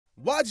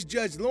Watch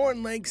Judge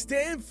Lauren Lake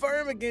stand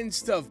firm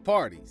against tough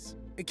parties.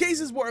 In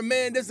cases where a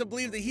man doesn't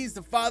believe that he's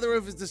the father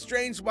of his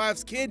estranged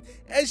wife's kid,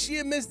 as she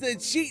admits that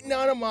cheating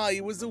on him while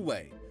he was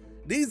away.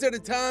 These are the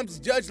times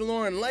Judge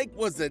Lauren Lake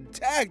was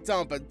attacked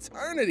on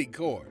Paternity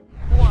Court.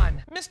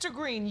 1. Mr.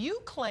 Green, you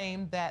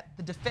claim that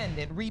the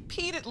defendant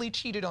repeatedly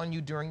cheated on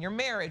you during your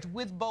marriage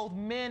with both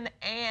men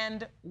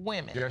and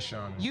women. Yes,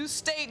 Shauna. You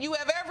state you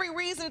have every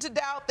reason to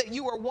doubt that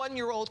you are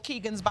one-year-old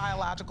Keegan's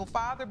biological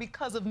father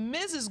because of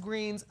Mrs.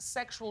 Green's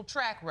sexual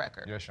track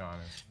record. Yes, Shauna.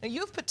 Now,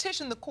 you've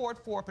petitioned the court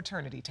for a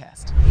paternity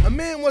test. A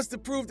man wants to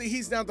prove that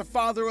he's not the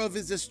father of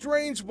his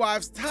estranged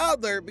wife's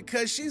toddler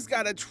because she's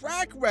got a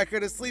track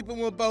record of sleeping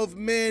with both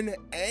men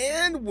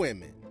and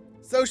women.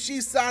 So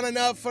she's signing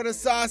up for the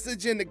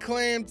sausage and the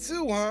clam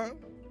too, huh?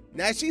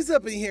 Now she's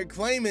up in here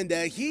claiming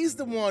that he's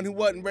the one who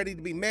wasn't ready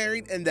to be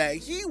married and that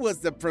he was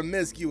the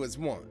promiscuous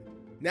one.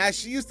 Now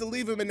she used to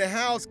leave him in the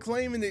house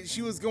claiming that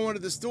she was going to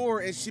the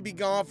store and she'd be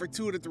gone for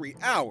 2 to 3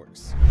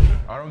 hours.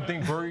 I don't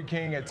think Burger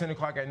King at 10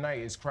 o'clock at night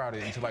is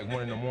crowded until like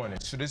 1 in the morning.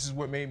 So this is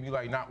what made me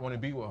like not want to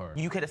be with her.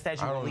 You could have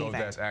said you were leaving. I don't know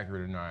if that's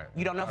accurate or not.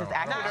 You don't know if it's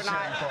accurate or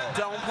not?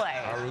 Don't play.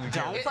 I really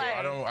don't can't. play.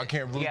 I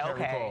can't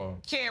recall.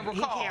 Can't recall.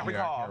 He can't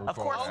recall. Yeah, of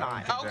course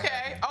not.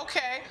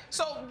 Okay.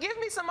 So give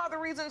me some other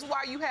reasons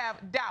why you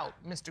have doubt,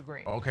 Mr.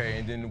 Green. Okay,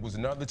 and then there was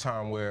another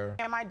time where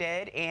I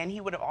did, and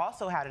he would have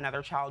also had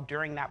another child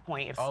during that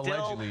point. If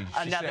allegedly,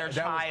 still another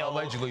child.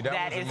 Allegedly,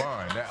 that wasn't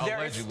mine.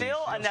 There is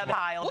still another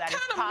child that is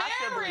possibly What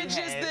kind of marriage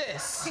is this?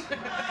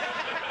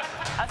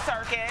 A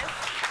circus.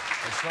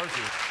 A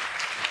circus.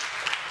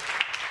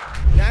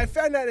 Now I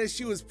found out that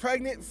she was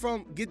pregnant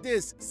from, get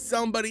this,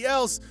 somebody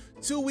else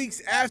 2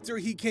 weeks after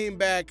he came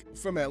back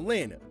from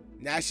Atlanta.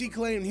 Now she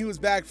claimed he was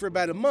back for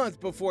about a month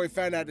before he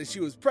found out that she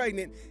was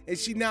pregnant and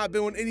she'd not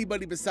been with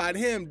anybody beside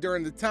him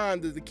during the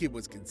time that the kid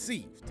was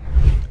conceived.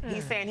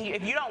 He's saying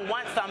if you don't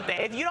want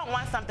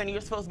something,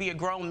 you're supposed to be a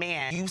grown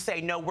man. You say,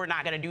 no, we're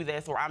not going to do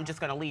this, or I'm just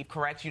going to leave,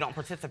 correct? You don't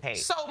participate.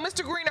 So,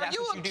 Mr. Green, are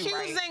you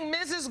accusing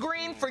Mrs.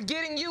 Green for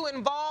getting you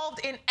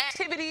involved in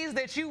activities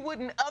that you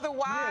wouldn't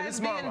otherwise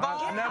be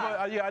involved in?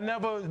 I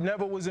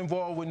never was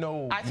involved with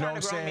no, you know what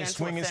I'm saying,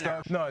 swinging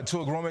stuff. No,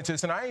 to a grown man to a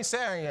sinner. I ain't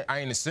saying I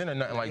ain't a sinner or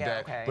nothing like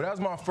that. Okay. But that was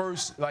my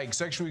first like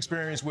sexual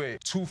experience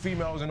with 2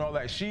 females and all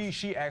that.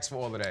 She asked for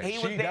all of that.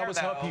 That was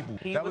her people.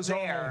 That was her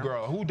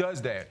homegirl. Who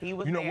does that? He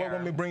was you know what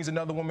woman brings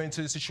another woman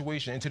into the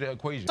situation, into the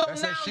equation. So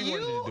that's now what she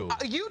wanted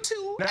to do. You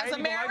two, as a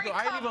married couple,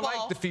 I didn't even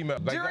like the female.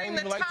 Like, I didn't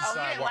even like the side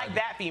he didn't like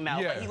that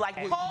female, but he liked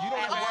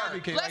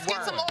Let's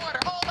get some order.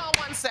 Hold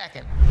on 1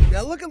 second.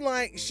 Now looking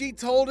like she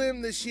told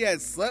him that she had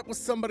slept with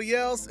somebody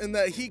else and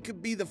that he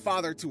could be the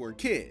father to her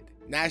kid.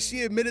 Now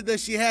she admitted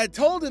that she had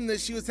told him that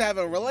she was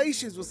having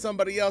relations with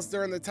somebody else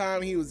during the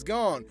time he was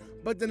gone,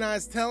 but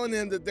denies telling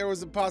him that there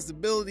was a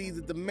possibility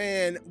that the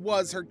man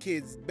was her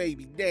kid's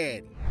baby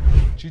daddy.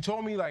 She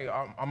told me like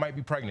I might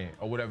be pregnant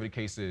or whatever the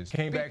case is.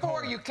 Came back home.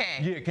 Before you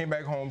came? Yeah, came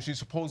back home. She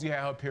supposedly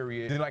had her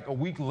period. Then like a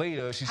week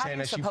later, she's saying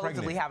that she's pregnant.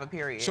 Supposedly have a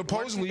period?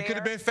 Supposedly, could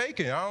have been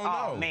faking. I don't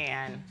know. Oh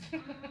man.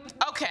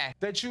 Okay.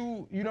 That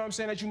you know what I'm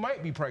saying, that you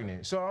might be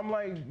pregnant. So I'm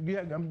like,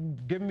 yeah, I'm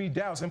giving me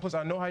doubts. And plus,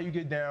 I know how you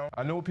get down.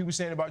 I know what people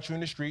saying about you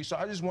in the street. So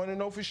I just want to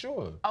know for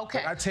sure. Okay.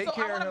 Like, I take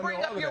care of him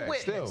and all of that.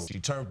 Still. She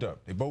turned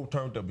up. They both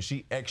turned up, but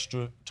she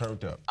extra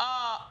turned up.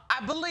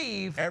 I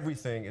believe.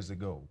 Everything is a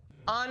go.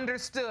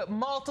 Understood.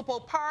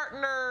 Multiple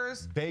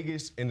partners.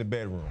 Vegas in the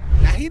bedroom.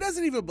 Now he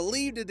doesn't even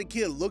believe that the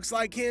kid looks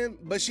like him,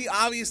 but she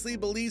obviously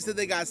believes that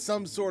they got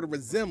some sort of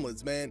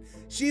resemblance, man.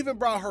 She even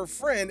brought her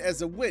friend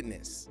as a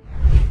witness.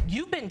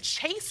 You've been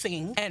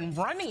chasing and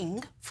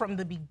running from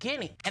the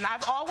beginning. And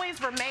I've always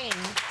remained,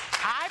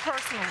 I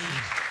personally,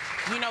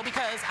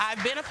 because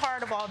I've been a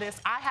part of all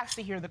this, I have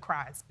to hear the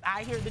cries.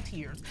 I hear the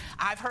tears.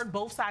 I've heard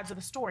both sides of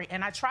the story,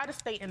 and I try to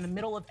stay in the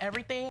middle of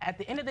everything. At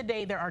the end of the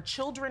day, there are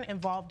children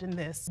involved in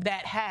this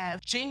that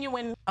have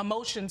genuine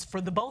emotions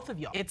for the both of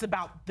y'all. It's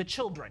about the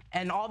children.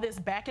 And all this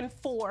back and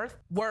forth,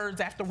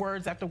 words after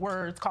words after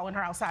words, calling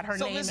her outside her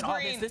name and all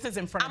this is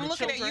in front of the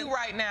children. I'm looking at you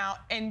right now,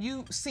 and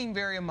you seem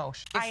very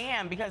emotional. I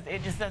am, because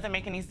it just doesn't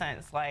make any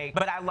sense.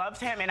 But I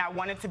loved him, and I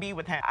wanted to be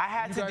with him. I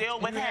had to deal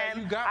with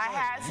him. I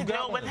had to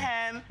deal with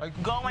him.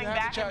 Going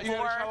back and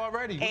forth.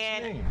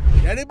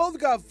 Now they both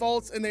got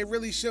faults and they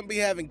really shouldn't be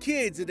having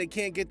kids if they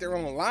can't get their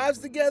own lives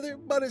together,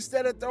 but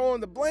instead of throwing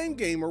the blame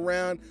game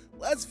around,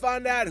 let's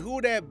find out who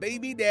that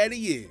baby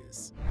daddy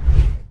is.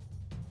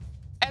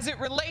 As it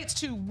relates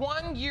to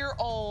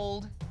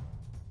 1-year-old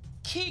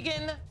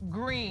Keegan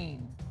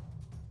Green.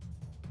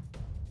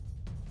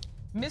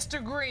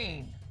 Mr.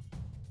 Green,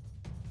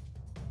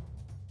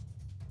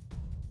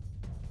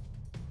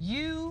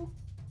 you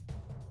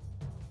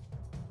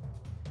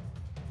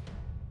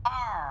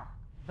are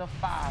the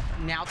father.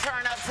 Now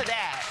turn up to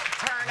that.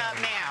 Turn up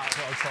now. That's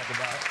all I talk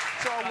about.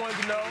 That's all I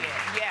wanted to know.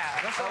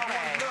 Yeah. That's all I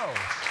wanted to know.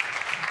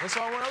 That's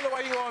all I want to know.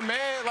 Why you all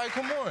mad? Like,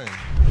 come on.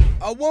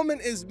 A woman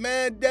is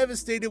mad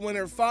devastated when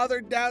her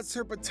father doubts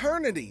her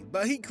paternity,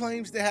 but he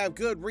claims to have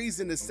good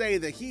reason to say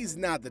that he's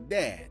not the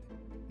dad.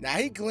 Now,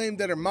 he claimed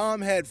that her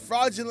mom had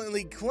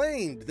fraudulently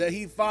claimed that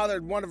he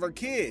fathered one of her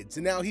kids,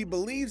 and now he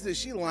believes that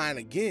she lying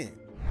again.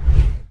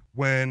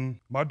 When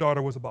my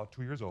daughter was about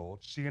 2 years old,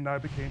 she and I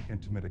became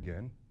intimate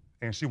again,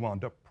 and she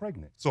wound up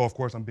pregnant. So, of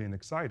course, I'm being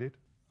excited.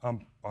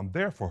 I'm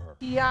there for her.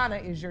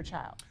 Tiana is your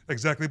child.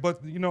 Exactly,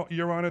 but, you know,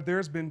 Your Honor,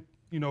 there's been,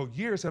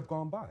 years have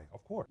gone by,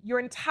 of course. Your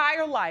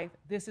entire life,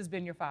 this has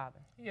been your father?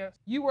 Yes.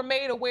 You were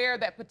made aware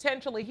that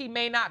potentially he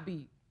may not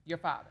be your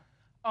father?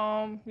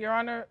 Your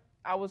Honor,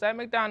 I was at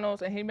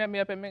McDonald's and he met me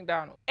up at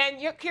McDonald's. And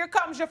here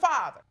comes your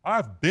father.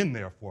 I've been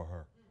there for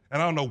her.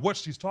 And I don't know what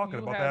she's talking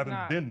about. I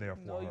haven't been there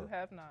for her. No, you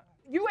have not.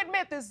 You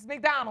admit this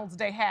McDonald's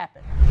day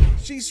happened.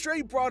 She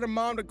straight brought her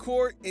mom to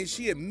court, and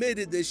she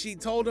admitted that she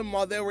told him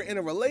while they were in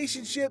a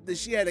relationship that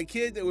she had a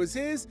kid that was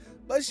his,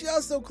 but she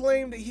also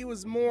claimed that he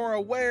was more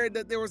aware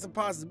that there was a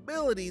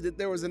possibility that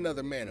there was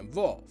another man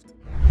involved.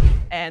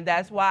 And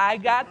that's why I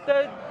got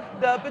the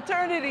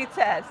paternity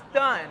test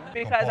done,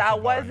 because I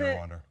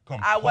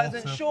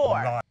wasn't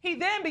sure. He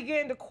then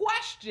began to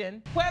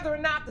question whether or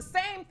not the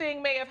same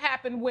thing may have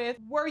happened with,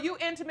 were you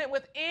intimate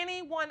with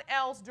anyone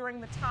else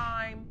during the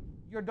time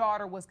your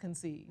daughter was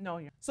conceived? No.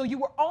 So you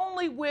were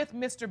only with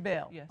Mr.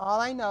 Bell? Yes.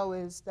 All I know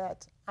is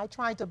that I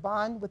tried to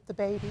bond with the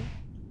baby,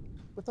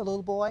 with the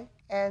little boy,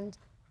 and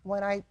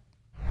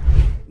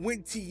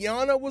when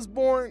Tiana was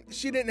born,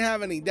 she didn't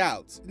have any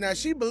doubts. Now,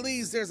 she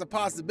believes there's a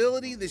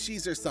possibility that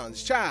she's her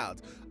son's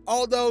child,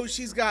 although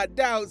she's got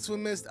doubts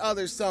when Miss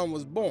Other's son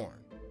was born.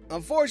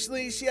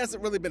 Unfortunately, she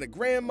hasn't really been a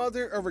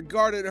grandmother or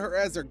regarded her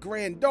as her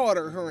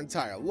granddaughter her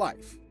entire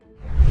life.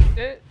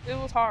 It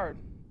was hard.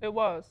 It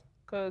was.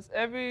 Because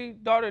every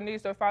daughter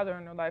needs their father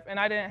in their life, and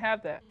I didn't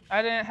have that.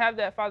 I didn't have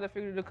that father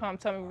figure to come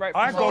tell me right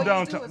from I go wrong.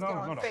 downtown.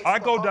 No. I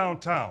go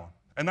downtown,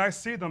 and I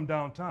see them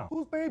downtown.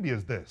 Whose baby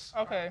is this?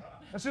 Okay.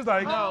 And she's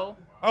like, no.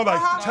 I'm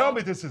like, tell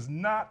me this is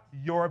not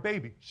your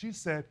baby. She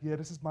said, yeah,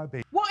 this is my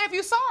baby. Well, if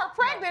you saw her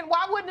pregnant,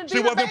 why wouldn't it be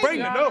She the wasn't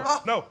baby?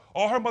 pregnant, no.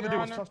 All her mother did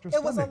was trust her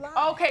stomach. it was a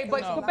lie. Okay,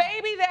 but the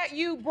baby that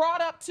you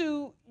brought up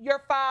to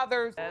your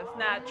father's... That's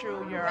not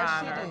true, Your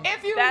Honor.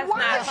 If you That's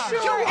weren't not sure...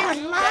 true. You are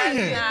lying.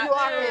 You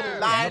already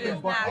lied. That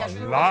is not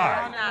true.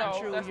 Lie. That's not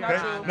true, That's Your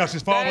not Honor. true. Now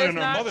she's following in her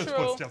That is mother's not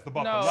true. footsteps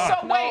about No. the lie.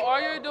 So wait. No,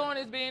 all you're doing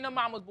is being a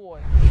mama's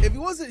boy. If he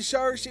wasn't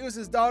sure she was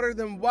his daughter,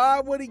 then why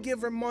would he give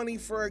her money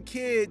for a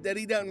kid that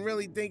he doesn't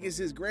really think is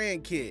his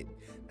grandkid?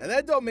 And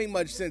that don't make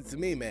much sense to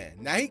me, man.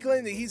 Now, he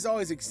claimed that he's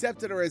always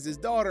accepted her as his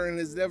daughter and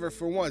has never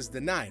for once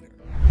denied her.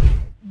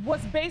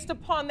 Was based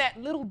upon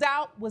that little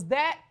doubt, was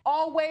that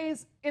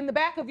always in the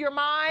back of your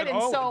mind?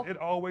 It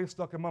always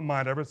stuck in my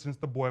mind ever since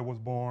the boy was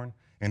born,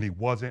 and he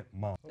wasn't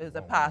mine. There's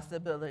a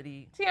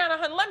possibility. Tiana,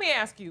 hun, let me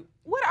ask you,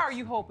 what are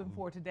you hoping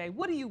for today?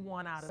 What do you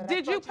want out of it?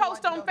 Did you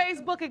post on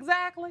Facebook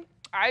exactly?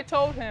 I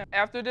told him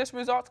after this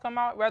results come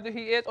out, whether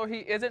he is or he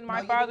isn't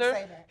my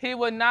father, he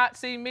would not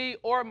see me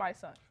or my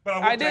son. But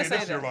I I did will say tell you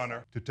this, that. Your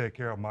Honor, to take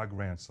care of my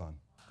grandson.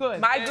 Good.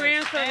 My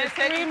grandson is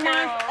 3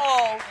 months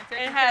old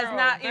and has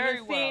not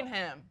even seen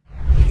him.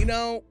 You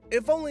know,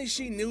 if only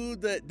she knew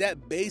that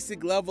that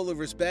basic level of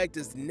respect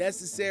is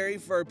necessary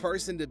for a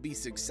person to be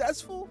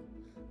successful,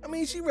 I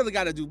mean, she really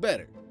got to do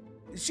better.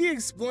 She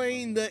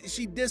explained that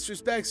she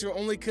disrespects her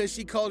only because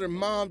she called her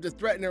mom to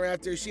threaten her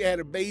after she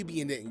had a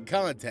baby and didn't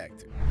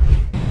contact her.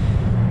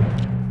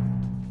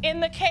 In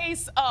the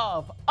case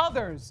of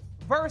Others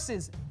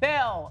versus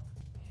Bell,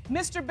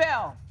 Mr.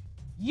 Bell,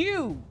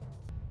 you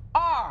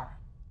are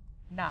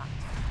not.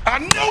 I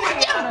knew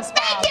it!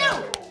 Thank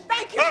you!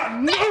 Thank you! I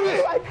knew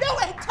it! I knew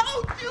it! I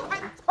told you! I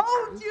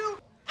told you!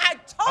 I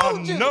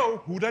told you! I know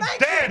who the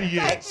daddy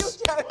is! Thank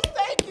you, Janet.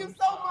 Thank you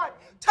so much!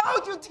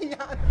 Told you,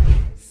 Tiana!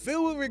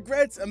 Filled with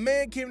regrets, a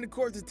man came to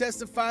court to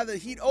testify that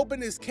he'd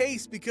opened his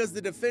case because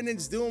the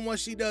defendant's doing what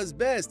she does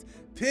best,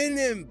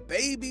 pinning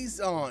babies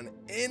on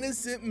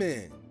innocent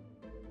men.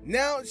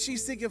 Now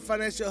she's seeking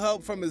financial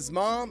help from his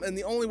mom, and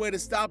the only way to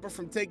stop her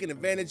from taking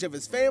advantage of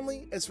his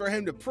family is for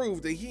him to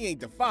prove that he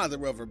ain't the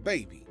father of her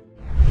baby.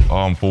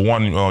 For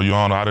one, Your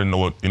Honor, I didn't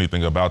know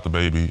anything about the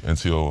baby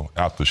until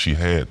after she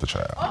had the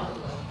child.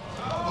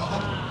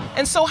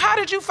 And so how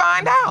did you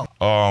find out?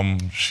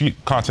 She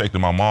contacted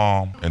my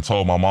mom and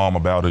told my mom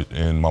about it,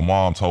 and my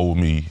mom told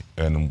me,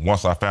 and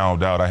once I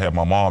found out, I had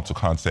my mom to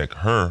contact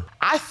her.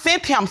 I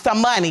sent him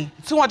some money,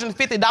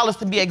 $250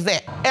 to be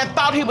exact, and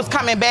thought he was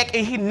coming back,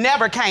 and he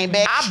never came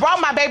back. I brought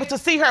my baby to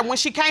see her when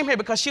she came here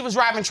because she was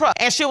driving truck,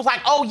 and she was like,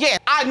 oh yes,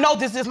 I know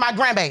this is my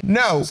grandbaby.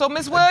 No. So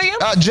Ms. Williams?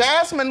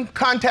 Jasmine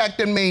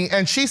contacted me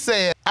and she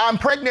said, I'm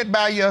pregnant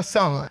by your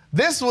son.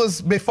 This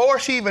was before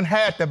she even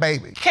had the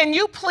baby. Can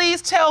you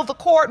please tell the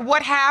court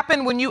what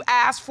happened when you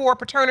asked for a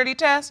paternity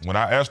test? When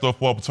I asked her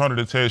for a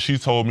paternity test, she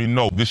told me,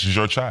 no, this is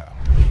your child.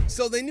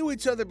 So they knew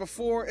each other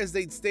before, as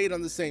they'd stayed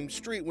on the same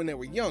street when they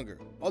were younger,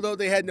 although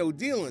they had no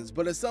dealings,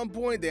 but at some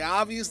point they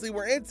obviously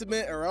were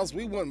intimate or else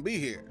we wouldn't be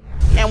here.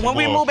 And when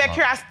we moved back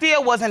here, I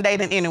still wasn't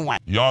dating anyone.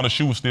 Your Honor,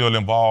 she was still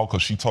involved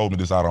because she told me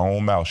this out of her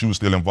own mouth. She was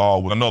still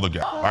involved with another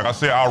guy. Like I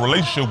said, our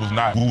relationship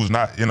we was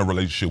not in a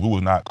relationship. We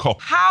was not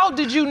couple. How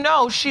did you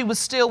know she was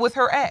still with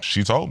her ex?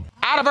 She told me.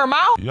 Out of her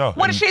mouth? Yeah.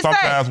 What did she say?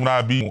 Sometimes when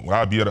I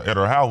be at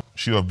her house,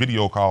 she'll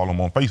video call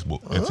him on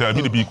Facebook and tell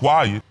me to be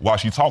quiet while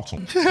she talks to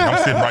him. And I'm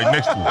sitting right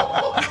next to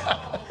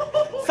her.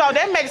 So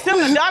that makes him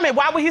the dummy.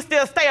 Why would he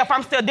still stay if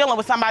I'm still dealing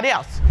with somebody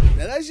else?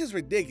 Now that's just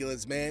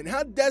ridiculous, man.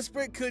 How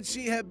desperate could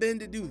she have been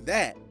to do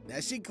that? Now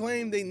she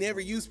claimed they never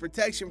used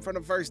protection from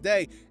the first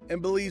day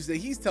and believes that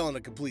he's telling a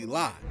complete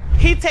lie.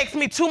 He texted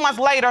me 2 months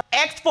later,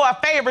 asked for a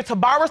favor to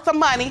borrow some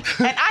money,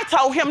 and I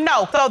told him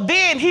no. So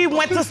then he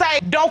went to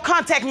say, don't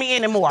contact me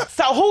anymore.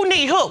 So who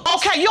need who?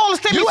 Okay, you only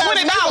sent me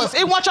 $20.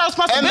 It wasn't your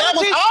responsibility. And that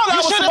was all I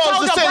was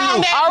supposed to send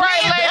you. All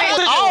right, ladies.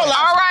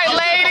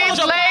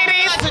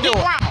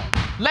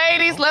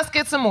 Ladies, let's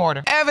get some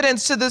order.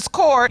 Evidence to this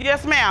court.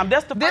 Yes, ma'am.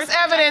 That's the This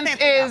evidence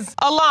is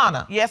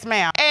Alana. Yes,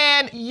 ma'am.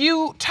 And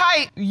you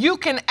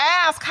can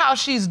ask how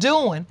she's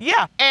doing.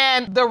 Yeah.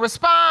 And the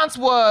response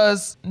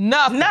was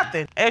nothing.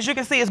 Nothing. As you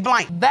can see, it's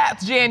blank.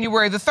 That's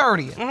January the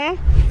 30th. Now,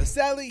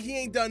 sadly, he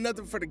ain't done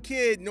nothing for the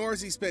kid, nor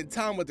has he spent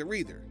time with her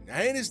either.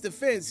 Now, in his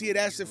defense, he had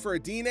asked her for a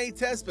DNA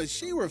test, but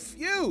she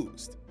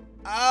refused.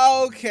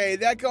 Okay,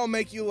 that gonna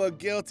make you look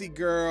guilty,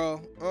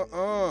 girl.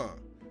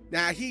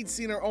 Now, he'd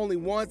seen her only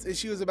once, and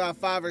she was about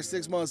 5 or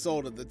 6 months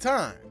old at the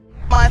time.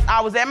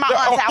 I was at my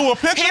aunt's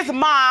house. His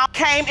mom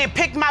came and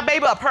picked my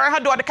baby up. Her and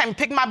her daughter came and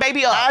picked my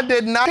baby up. I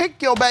did not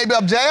pick your baby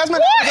up, Jasmine.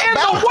 What in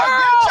the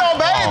world? Your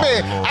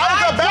baby.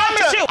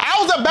 I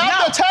was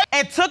about to take.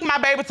 And took my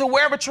baby to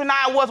wherever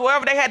Trinai was,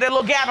 wherever they had their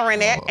little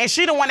gathering at. And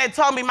she the one that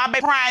told me my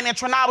baby crying, and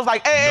Trinai was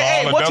like,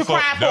 hey, what you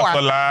crying for? That's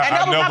a lie. And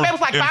that was my baby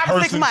was like 5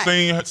 or 6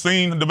 months.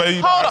 Seen the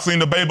baby. I seen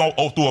the baby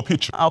through a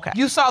picture. Okay.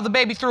 You saw the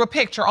baby through a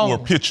picture only.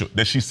 Through a picture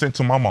that she sent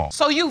to my mom.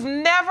 So you've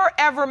never,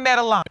 ever met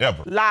Alana?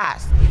 Ever.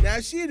 Lies. Now,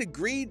 if she had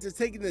agreed to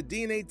taking the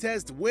DNA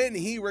test when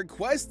he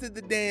requested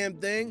the damn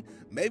thing,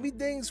 maybe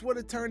things would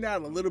have turned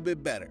out a little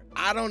bit better.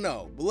 I don't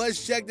know, but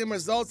let's check them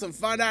results and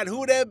find out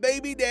who that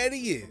baby daddy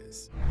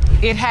is.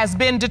 It has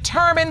been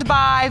determined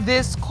by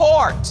this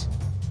court.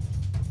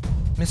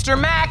 Mr.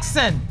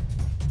 Maxson,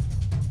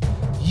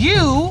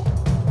 you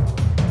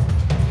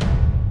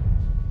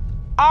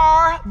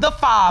are the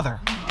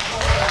father.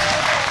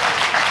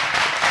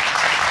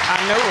 I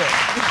knew it.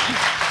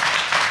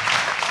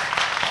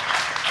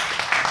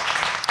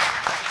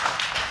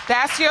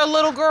 That's your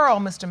little girl,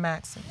 Mr.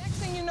 Maxson. Next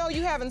thing you know,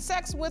 you having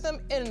sex with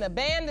him in an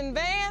abandoned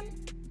van?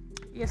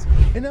 Yes.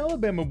 An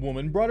Alabama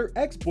woman brought her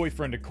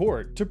ex-boyfriend to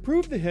court to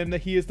prove to him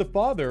that he is the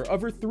father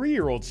of her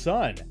 3-year-old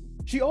son.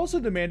 She also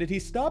demanded he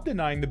stop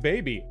denying the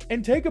baby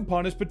and take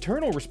upon his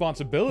paternal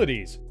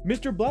responsibilities.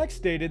 Mr. Black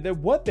stated that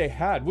what they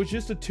had was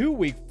just a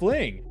 2-week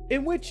fling,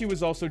 in which she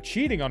was also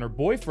cheating on her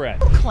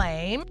boyfriend. You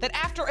claim that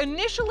after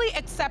initially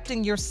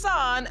accepting your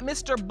son,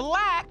 Mr.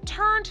 Black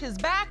turned his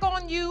back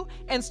on you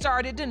and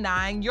started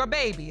denying your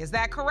baby. Is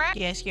that correct?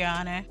 Yes, Your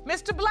Honor.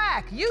 Mr.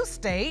 Black, you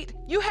state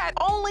you had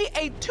only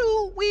a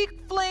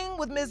 2-week fling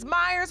with Ms.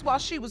 Myers while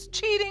she was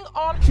cheating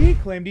on... She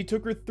claimed he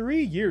took her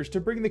 3 years to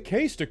bring the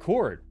case to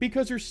court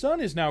because her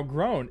son is now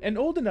grown and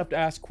old enough to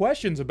ask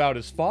questions about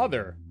his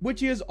father,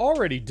 which he is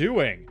already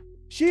doing.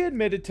 She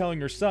admitted telling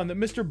her son that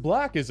Mr.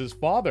 Black is his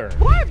father.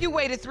 Why have you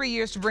waited 3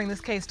 years to bring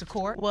this case to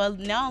court? Well,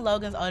 now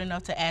Logan's old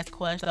enough to ask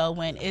questions. So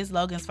when it's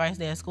Logan's first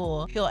day of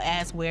school, he'll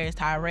ask, where is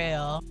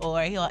Tyrell?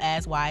 Or he'll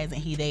ask, why isn't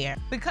he there?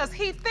 Because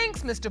he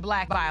thinks Mr.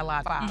 Black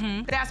biological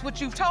father. That's what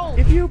you've told.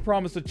 If you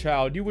promised a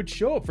child you would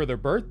show up for their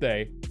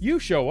birthday, you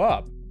show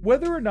up,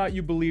 whether or not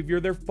you believe you're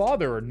their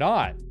father or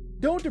not.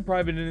 Don't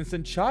deprive an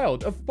innocent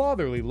child of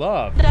fatherly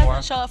love. He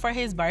doesn't show up for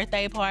his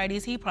birthday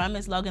parties. He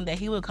promised Logan that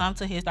he would come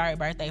to his 3rd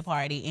birthday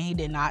party, and he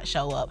did not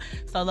show up.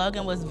 So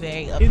Logan was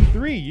very upset. In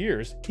 3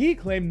 years, he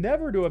claimed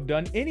never to have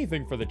done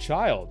anything for the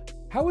child.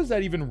 How is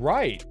that even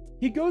right?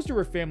 He goes to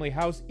her family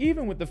house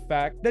even with the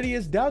fact that he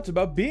has doubts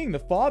about being the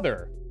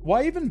father.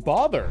 Why even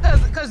bother?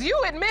 Because you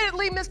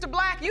admittedly, Mr.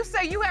 Black, you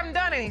say you haven't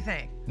done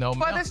anything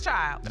for this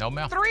child. No,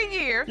 ma'am. 3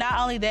 years. Not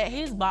only that,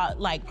 he's bought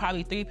like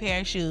probably 3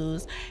 pair of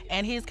shoes,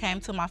 and he's came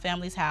to my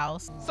family's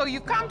house. So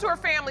you've come to her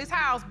family's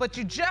house, but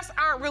you just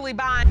aren't really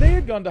buying. They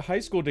had gone to high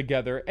school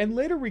together and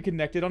later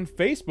reconnected on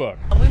Facebook.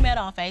 We met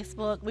on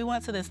Facebook. We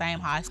went to the same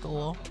high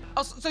school.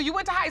 Oh, so you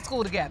went to high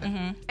school together,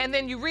 and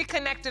then you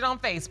reconnected on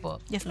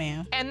Facebook? Yes,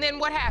 ma'am. And then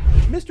what happened?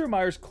 Mr.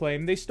 Myers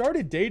claimed they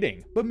started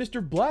dating, but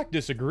Mr. Black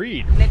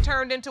disagreed. And it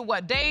turned into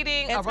what,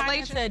 dating, a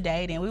relationship? Into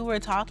dating. We were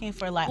talking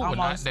for like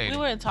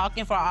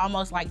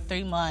almost like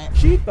 3 months.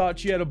 She thought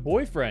she had a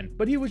boyfriend,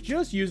 but he was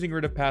just using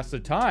her to pass the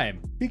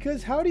time.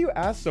 Because how do you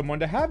ask someone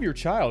to have your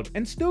child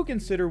and still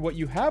consider what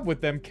you have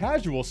with them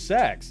casual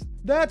sex?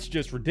 That's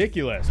just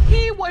ridiculous.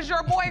 He was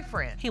your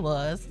boyfriend? He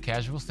was.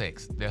 Casual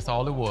sex, that's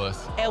all it was.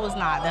 It was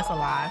not, that's a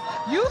lie.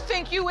 You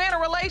think you in a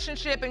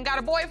relationship and got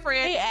a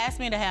boyfriend? He asked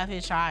me to have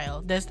his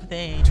child, that's the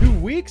thing. 2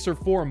 weeks or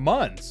 4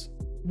 months?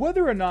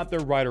 Whether or not they're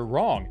right or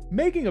wrong,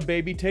 making a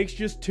baby takes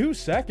just 2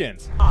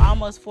 seconds.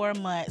 Almost 4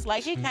 months.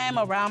 Like, he came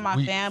around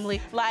my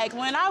family. Like,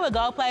 when I would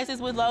go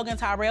places with Logan,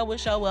 Tyrell would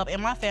show up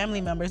and my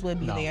family members would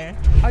be there.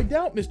 I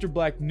doubt Mr.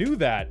 Black knew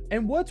that.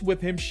 And what's with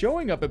him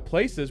showing up at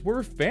places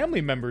where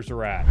family members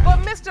are at? But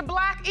Mr.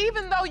 Black,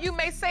 even though you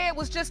may say it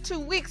was just 2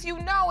 weeks, you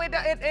know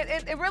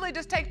it really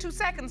just takes 2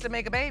 seconds to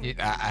make a baby.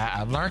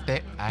 I learned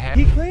that.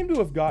 He claimed to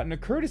have gotten a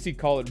courtesy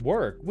call at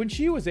work when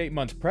she was 8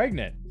 months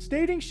pregnant,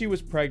 stating she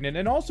was pregnant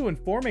and also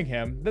informing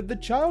him that the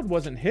child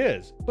wasn't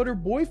his, but her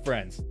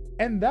boyfriend's.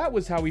 And that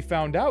was how he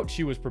found out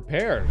she was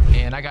prepared.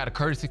 And I got a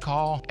courtesy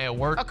call at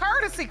work. A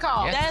courtesy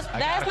call? Yes,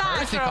 That's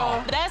not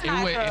true. That's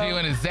not true. It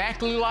went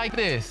exactly like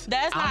this.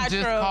 That's not true.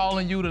 I'm just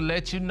calling you to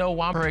let you know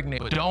I'm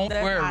pregnant. But don't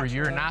worry,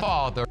 you're not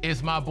father.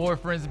 It's my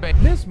boyfriend's baby.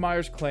 Miss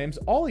Myers claims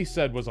all he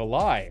said was a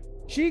lie.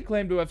 She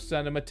claimed to have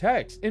sent him a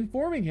text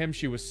informing him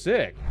she was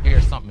sick.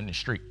 Here's something in the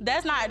street.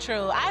 That's not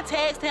true. I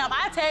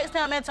texted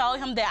him and told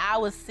him that I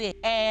was sick.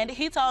 And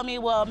he told me,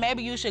 well,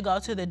 maybe you should go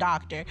to the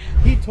doctor.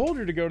 He told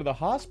her to go to the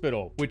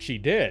hospital, which she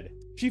did.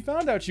 She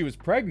found out she was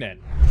pregnant.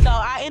 So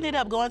I ended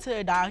up going to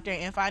the doctor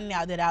and finding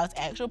out that I was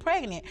actually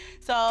pregnant.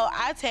 So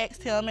I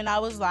texted him and I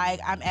was like,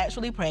 I'm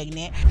actually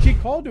pregnant. She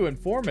called to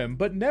inform him,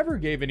 but never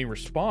gave any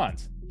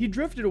response. He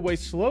drifted away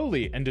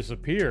slowly and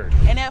disappeared.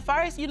 And at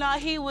first, you know,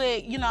 he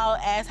would, you know,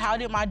 ask, how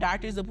did my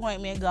doctor's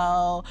appointment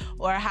go?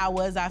 Or how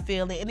was I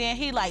feeling? And then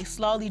he like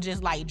slowly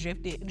just like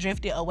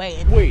drifted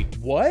away. Wait,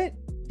 what?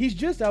 He's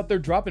just out there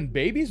dropping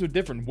babies with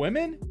different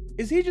women?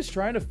 Is he just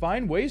trying to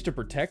find ways to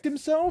protect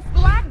himself?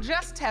 Black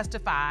just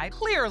testified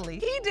clearly.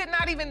 He did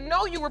not even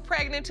know you were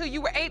pregnant until you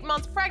were 8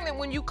 months pregnant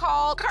when you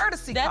called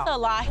courtesy call. That's a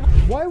lie.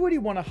 Why would he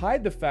want to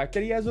hide the fact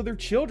that he has other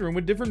children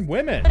with different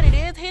women? But it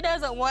is, he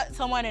doesn't want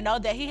someone to know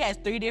that he has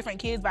 3 different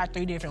kids by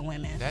 3 different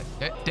women.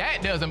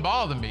 That doesn't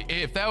bother me.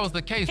 If that was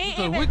the case,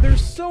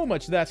 there's so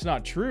much that's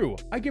not true.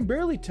 I can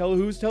barely tell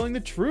who's telling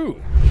the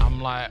truth.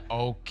 I'm like,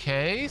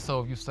 okay,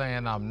 so if you're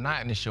saying I'm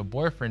not and it's your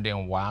boyfriend,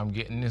 then why I'm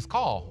getting this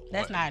call?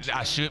 That's not true.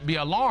 I should be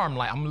alarmed.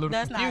 Like, I'm a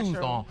little confused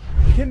on.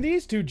 Can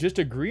these two just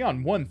agree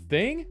on one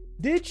thing?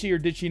 Did she or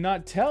did she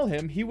not tell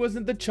him he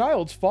wasn't the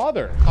child's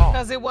father?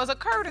 Because it was a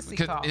courtesy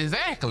call.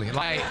 Exactly.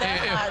 Like,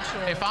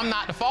 if I'm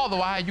not the father,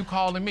 why are you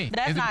calling me?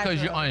 That's Is it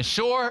because you're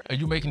unsure? Are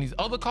you making these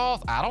other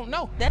calls? I don't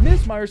know.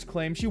 Miss Myers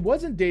claimed she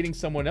wasn't dating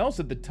someone else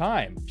at the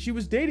time. She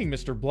was dating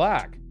Mr.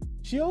 Black.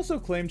 She also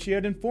claimed she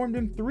had informed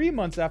him 3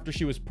 months after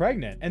she was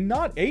pregnant and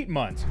not 8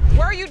 months.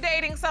 Were you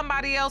dating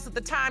somebody else at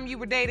the time you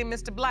were dating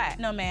Mr. Black?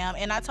 No, ma'am,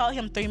 and I told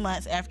him 3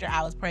 months after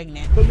I was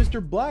pregnant. But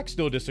Mr. Black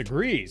still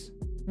disagrees.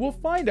 We'll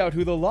find out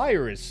who the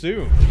liar is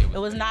soon. It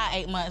was not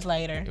 8 months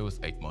later. It was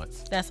 8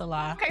 months. That's a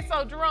lie. Okay,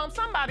 so Jerome,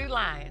 somebody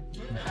lying.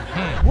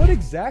 What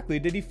exactly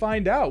did he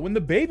find out when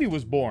the baby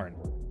was born?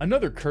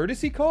 Another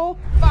courtesy call?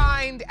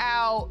 Find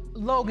out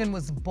Logan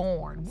was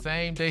born.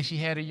 Same day she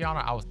had a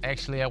yawner, I was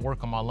actually at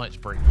work on my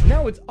lunch break.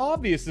 Now it's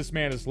obvious this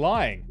man is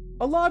lying.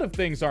 A lot of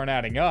things aren't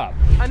adding up.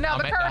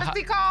 Another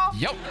courtesy call?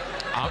 Yep.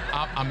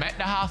 I'm at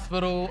the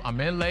hospital,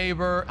 I'm in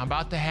labor, I'm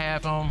about to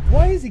have him.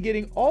 Why is he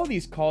getting all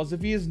these calls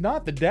if he is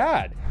not the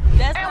dad?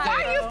 That's and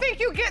why do you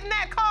think you're getting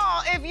that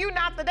call if you're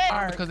not the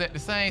dad? Because at the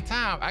same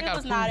time, I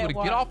got approval to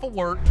get off of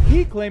work.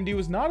 He claimed he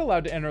was not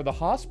allowed to enter the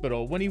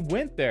hospital when he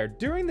went there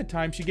during the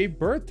time she gave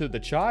birth to the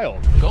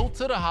child. Go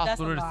to the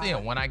hospital to see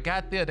him. When I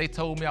got there, they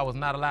told me I was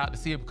not allowed to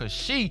see her because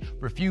she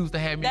refused to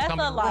have me come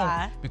in the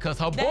room because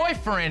her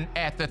boyfriend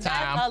at the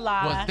time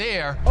was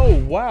there. Oh,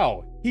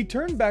 wow. He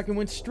turned back and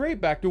went straight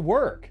back to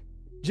work.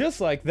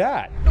 Just like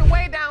that. The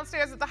way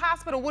downstairs at the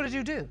hospital, what did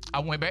you do? I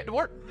went back to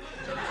work.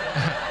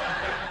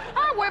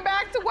 I went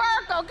back to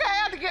work, okay?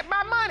 I had to get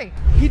my money.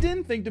 He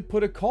didn't think to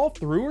put a call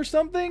through or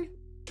something?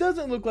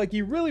 Doesn't look like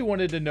he really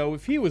wanted to know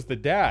if he was the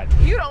dad.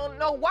 You don't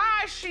know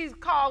why she's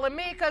calling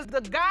me, because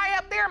the guy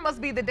up there must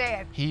be the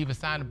dad. He even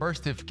signed a birth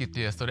certificate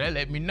there, so that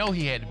let me know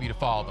he had to be the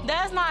father.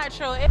 That's not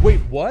true.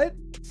 Wait, what?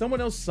 Someone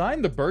else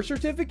signed the birth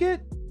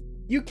certificate?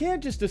 You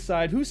can't just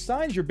decide who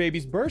signs your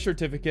baby's birth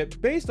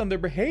certificate based on their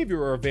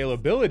behavior or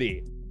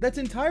availability. That's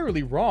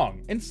entirely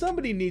wrong, and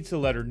somebody needs to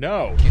let her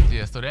know.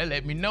 Yeah, so that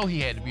let me know he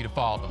had to be the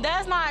father.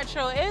 That's not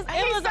true. It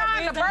was a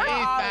reason for all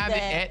of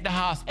that. At the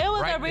hospital. It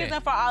was a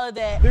reason for all of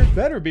that. There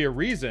better be a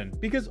reason,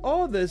 because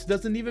all of this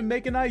doesn't even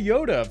make an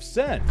iota of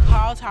sense.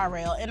 Called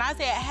Tyrell, and I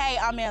said, hey,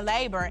 I'm in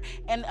labor.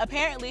 And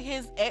apparently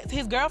his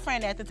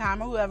girlfriend at the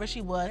time, or whoever she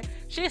was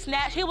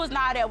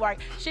not at work.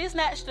 She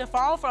snatched the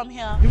phone from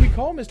him. Do we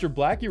call Mr.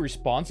 Black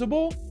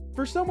irresponsible?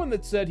 For someone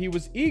that said he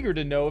was eager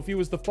to know if he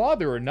was the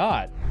father or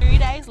not. 3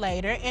 days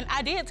later, and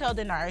I did tell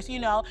the nurse, you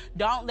know,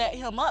 don't let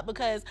him up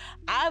because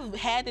I've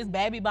had this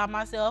baby by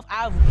myself.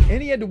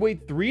 And he had to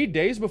wait 3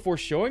 days before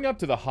showing up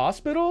to the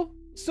hospital?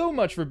 So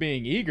much for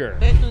being eager.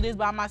 Been through this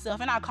by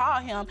myself, and I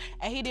called him,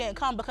 and he didn't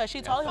come because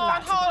she told him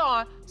not to. Hold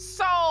on.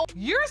 So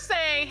you're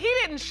saying he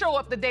didn't show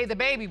up the day the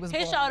baby was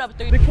born? He showed up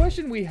 3 days. The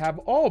question we have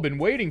all been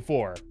waiting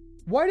for.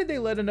 Why did they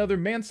let another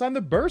man sign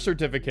the birth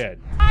certificate?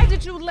 I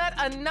did you let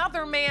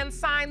another man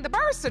sign the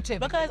birth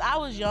certificate? Because I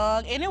was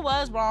young, and it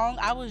was wrong.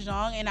 I was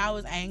young, and I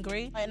was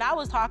angry, and I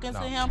was talking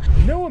to him.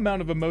 No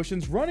amount of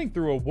emotions running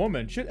through a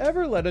woman should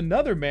ever let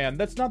another man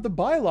that's not the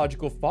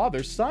biological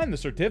father sign the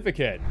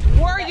certificate.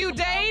 Were you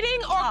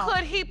dating, or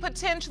could he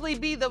potentially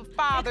be the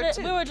father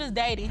too? We were just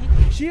dating.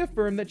 She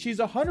affirmed that she's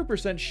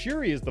 100%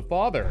 sure he is the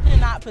father. He did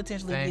not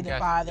potentially be the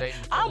father.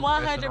 I'm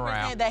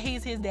 100% that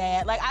he's his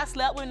dad. Like, I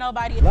slept with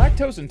nobody.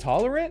 Lactose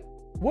intolerant?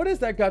 What has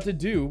that got to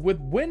do with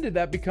when did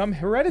that become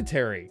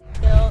hereditary?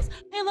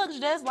 He looks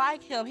just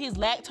like him. He's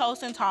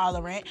lactose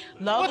intolerant.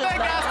 What that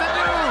has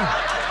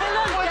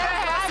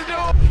to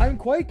do? I'm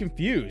quite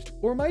confused,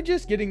 or am I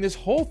just getting this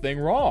whole thing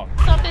wrong?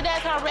 Something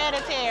that's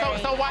hereditary.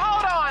 So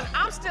hold on,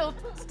 I'm still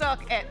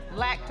stuck at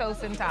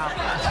lactose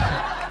intolerant.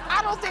 I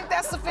don't think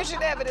that's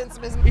sufficient evidence,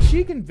 Ms. Is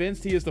she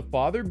convinced he is the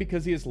father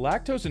because he is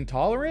lactose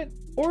intolerant,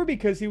 or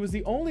because he was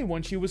the only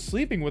one she was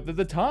sleeping with at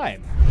the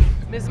time?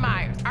 Ms.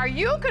 Myers, are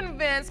you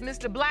convinced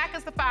Mr. Black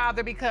is the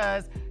father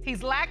because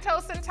he's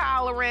lactose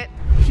intolerant?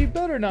 She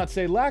better not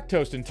say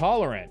lactose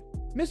intolerant.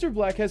 Mr.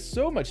 Black has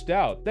so much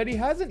doubt that he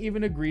hasn't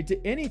even agreed to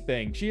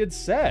anything she had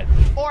said.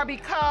 Or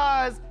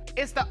because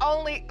it's the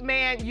only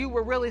man you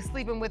were really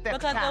sleeping with at the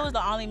time? Because it was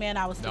the only man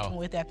I was sleeping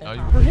with at the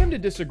time. For him to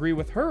disagree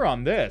with her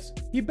on this,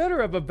 he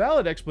better have a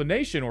valid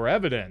explanation or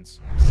evidence.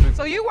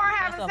 So you weren't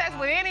having sex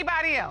with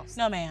anybody else?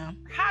 No, ma'am.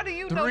 How do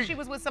you know she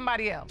was with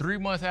somebody else? 3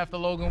 months after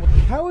Logan.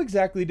 How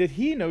exactly did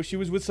he know she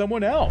was with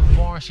someone else?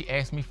 She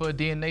asked me for a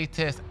DNA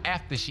test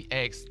after she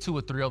asked 2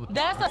 or 3 other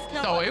people.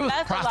 No, so it was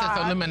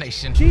process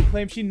elimination. She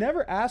claimed she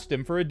never asked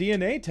him for a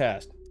DNA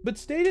test, but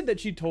stated that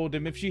she told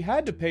him if she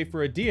had to pay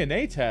for a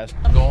DNA test,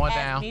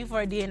 asked me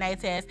for a DNA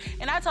test,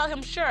 and I told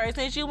him, sure,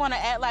 since you want to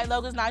act like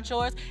Logan's not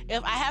yours,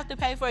 if I have to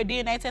pay for a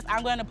DNA test,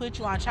 I'm going to put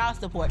you on child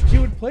support. She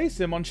would place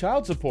him on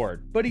child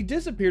support, but he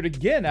disappeared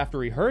again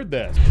after he heard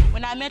this.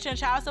 When I mentioned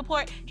child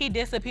support, he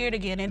disappeared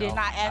again and did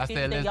not ask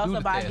anything else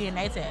about a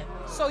DNA test.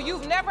 So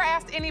you've never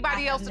asked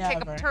anybody else to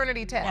take a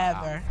paternity test?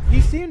 Never. He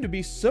seemed to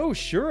be so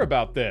sure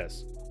about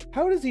this.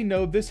 How does he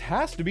know this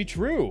has to be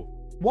true?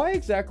 Why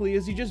exactly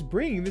is he just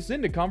bringing this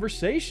into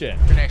conversation?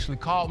 He actually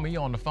called me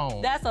on the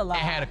phone. That's a lie.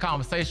 And had a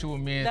conversation with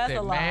me and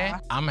said,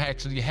 man, I'm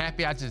actually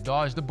happy I just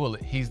dodged the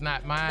bullet. He's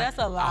not mine. That's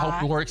a lie. I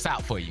hope it works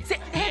out for you.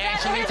 He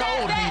actually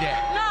told me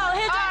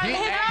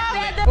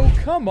that. Oh,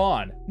 come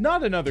on.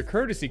 Not another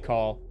courtesy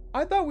call.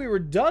 I thought we were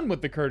done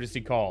with the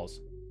courtesy calls.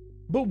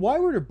 But why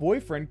would her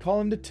boyfriend call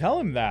him to tell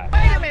him that?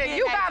 Wait a minute,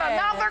 you got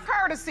another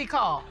courtesy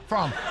call.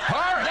 From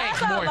her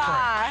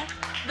ex-boyfriend.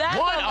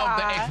 One of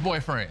the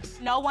ex-boyfriends.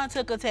 No one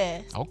took a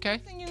test.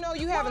 Okay. You know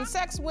you having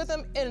sex with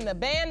him in an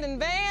abandoned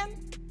van?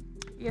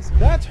 Yes.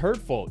 That's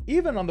hurtful,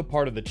 even on the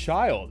part of the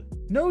child.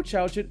 No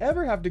child should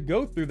ever have to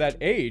go through that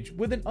age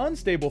with an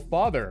unstable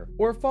father,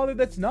 or a father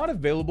that's not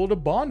available to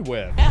bond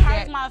with. It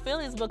hurts my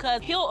feelings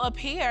because he'll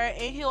appear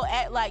and he'll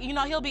act like,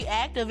 he'll be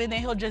active and then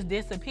he'll just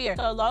disappear.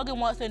 So Logan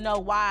wants to know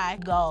why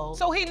go.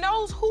 So he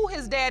knows who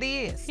his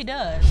daddy is? He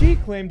does. She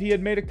claimed he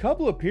had made a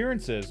couple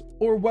appearances,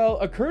 or well,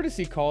 a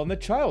courtesy call in the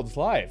child's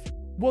life.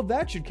 Well,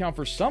 that should count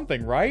for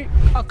something, right?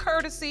 A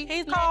courtesy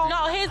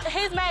call?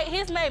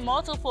 He's made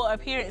multiple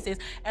appearances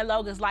in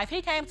Logan's life.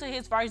 He came to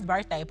his first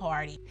birthday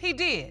party. He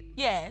did?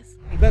 Yes.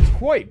 That's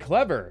quite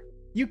clever.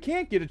 You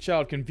can't get a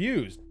child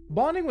confused.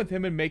 Bonding with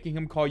him and making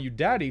him call you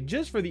daddy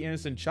just for the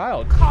innocent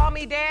child. Call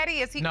me daddy?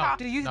 Is he No,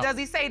 Does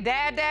he say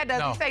dad?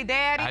 Does he say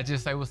daddy? I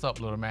just say, what's up,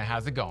 little man?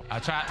 How's it going?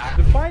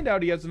 To find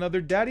out he has another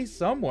daddy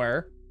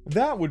somewhere,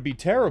 that would be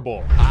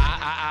terrible.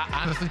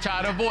 I honestly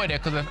try to avoid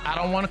that because I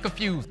don't want to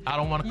confuse. I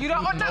don't want to. You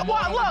don't. Look,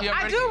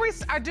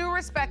 I do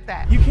respect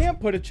that. You can't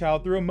put a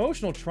child through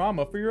emotional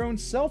trauma for your own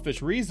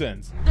selfish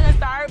reasons. His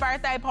third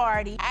birthday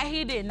party, and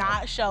he did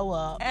not show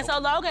up. And so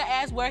Logan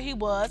asked where he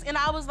was, and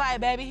I was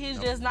like, baby, he's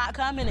just not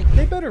coming again.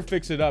 They better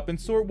fix it up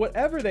and sort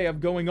whatever they have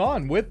going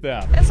on with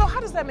them. And so how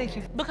does that make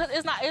you feel? Because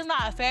it's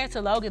not fair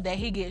to Logan that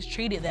he gets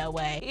treated that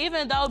way.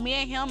 Even though me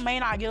and him may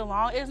not get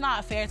along, it's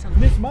not fair to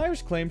Miss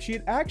Myers claimed she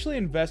had actually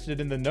invested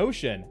in the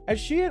notion, as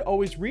she had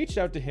always reached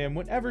out to him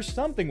whenever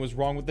something was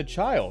wrong with the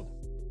child,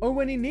 or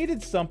when he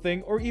needed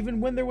something, or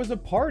even when there was a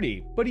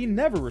party, but he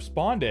never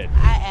responded.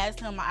 I asked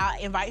him, I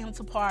invite him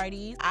to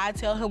parties. I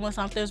tell him when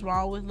something's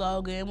wrong with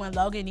Logan. When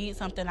Logan needs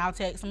something, I'll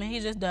text him and he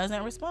just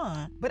doesn't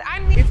respond. But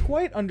it's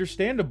quite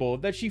understandable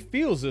that she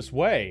feels this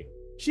way.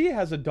 She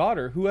has a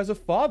daughter who has a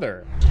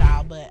father.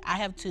 Child, but I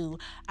have two.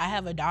 I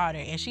have a daughter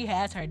and she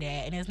has her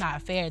dad, and it's not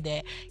fair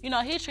that,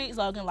 he treats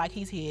Logan like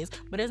he's his,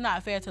 but it's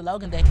not fair to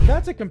Logan that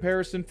that's a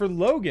comparison for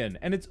Logan,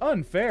 and it's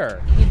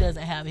unfair. He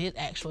doesn't have his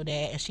actual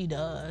dad and she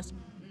does.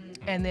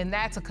 And then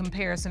that's a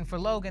comparison for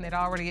Logan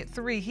already at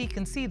 3. He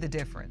can see the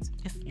difference.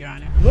 Yes, Your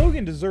Honor.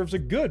 Logan deserves a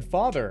good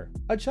father.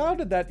 A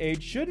child at that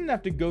age shouldn't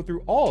have to go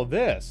through all of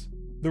this.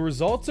 The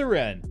results are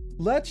in.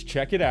 Let's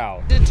check it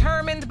out.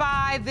 Determined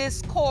by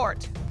this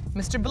court.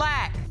 Mr.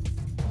 Black,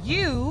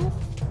 you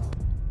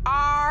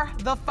are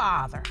the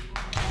father.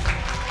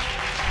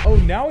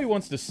 Oh, now he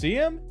wants to see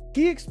him?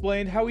 He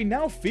explained how he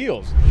now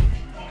feels.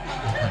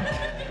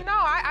 No,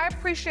 I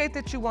appreciate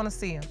that you want to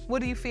see him.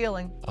 What are you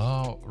feeling?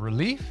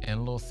 Relief and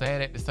a little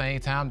sad at the same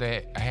time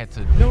that I had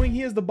to knowing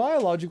he is the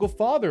biological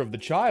father of the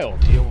child.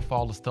 Deal with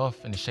all the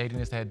stuff and the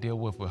shadiness I had to deal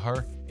with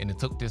her, and it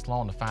took this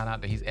long to find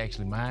out that he's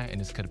actually mine, and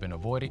this could have been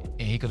avoided,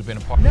 and he could have been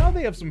a part. Now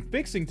they have some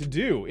fixing to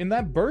do in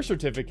that birth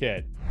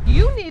certificate.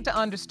 You need to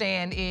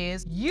understand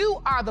is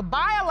you are the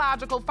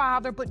biological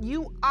father, but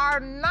you are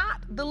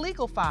not the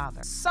legal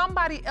father.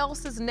 Somebody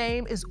else's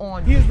name is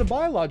on you. He is the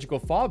biological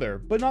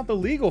father, but not the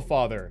legal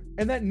father,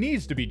 and that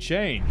needs to be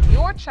changed.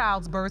 Your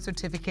child's birth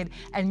certificate,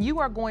 and you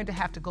are going to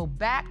have to go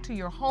back to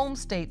your home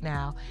state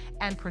now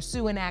and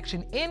pursue an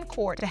action in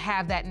court to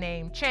have that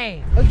name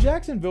changed. A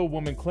Jacksonville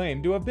woman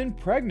claimed to have been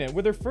pregnant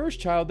with her first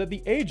child at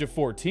the age of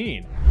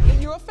 14.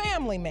 You're a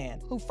family man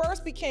who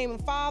first became a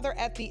father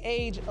at the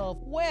age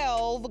of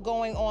 12,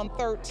 going on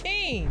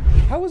 13.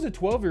 How is a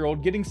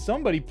 12-year-old getting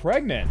somebody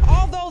pregnant?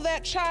 Although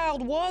that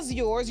child was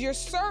yours, you're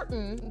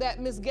certain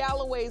that Miss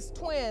Galloway's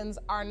twins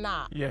are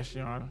not. Yes,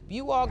 Your Honor.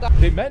 You all got...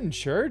 They met in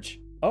church?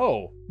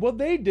 Oh, well,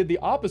 they did the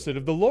opposite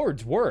of the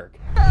Lord's work.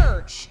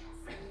 Church.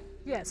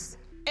 Yes.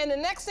 And the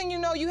next thing you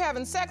know, you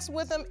having sex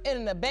with them in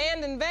an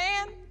abandoned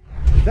van?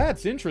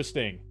 That's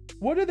interesting.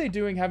 What are they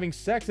doing having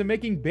sex and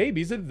making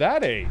babies at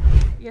that age?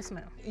 Yes,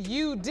 ma'am.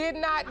 You did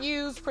not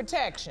use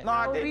protection.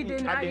 No, we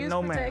did not use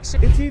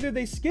protection. It's either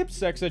they skipped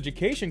sex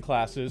education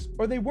classes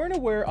or they weren't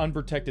aware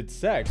unprotected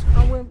sex.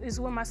 Is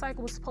when my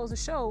cycle was supposed to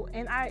show,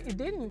 and it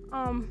didn't.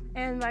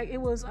 And like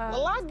it was.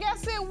 Well, I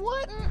guess it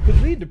wouldn't.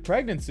 Could lead to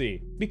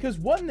pregnancy, because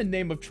what in the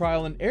name of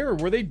trial and error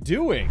were they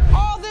doing?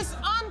 All this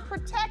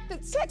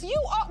unprotected sex. Do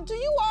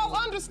you all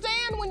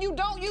understand when you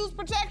don't use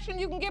protection,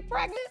 you can get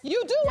pregnant?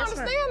 You do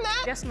understand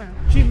that? Yes, ma'am.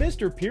 She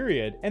missed her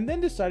period and then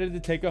decided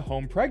to take a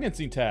home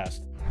pregnancy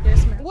test.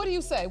 Yes, ma'am. What do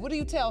you say? What do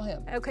you tell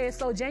him? Okay,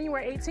 so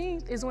January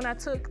 18th is when I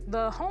took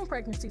the home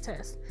pregnancy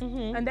test.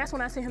 And that's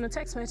when I sent him the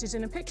text message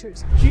and the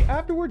pictures. She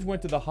afterwards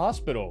went to the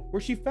hospital where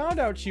she found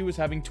out she was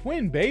having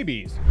twin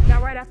babies. Now,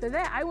 right after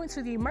that, I went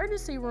to the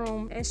emergency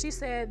room and she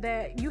said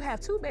that you have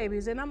 2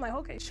 babies. And I'm like,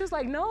 okay. She was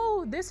like,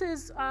 no, this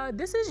is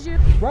you.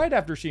 Right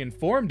after she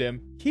informed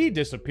him, he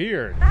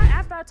disappeared.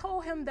 After I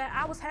told him that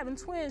I was having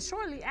twins,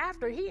 shortly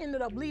after, he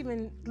ended up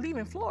leaving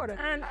Florida.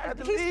 And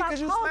he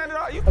stopped calling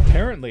me.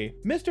 Apparently,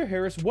 Mr.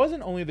 Harris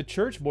wasn't only the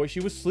church boy she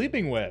was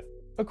sleeping with.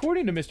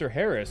 According to Mr.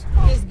 Harris,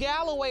 Miss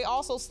Galloway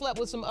also slept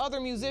with some other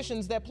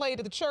musicians that played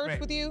at the church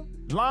with you?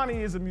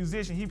 Lonnie is a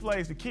musician. He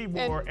plays the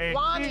keyboard. And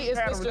Lonnie is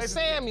Mr.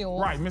 Samuel.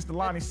 Right, Mr.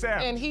 Lonnie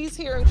Samuel. And he's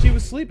here. She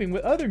was sleeping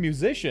with other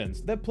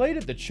musicians that played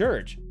at the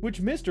church,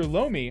 which Mr.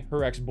 Lomi,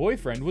 her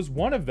ex-boyfriend, was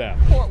one of them.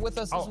 Court with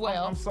us as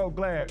well. I'm so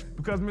glad,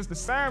 because Mr.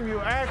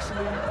 Samuel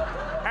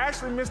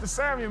actually Mr.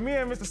 Samuel, me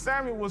and Mr.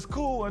 Samuel was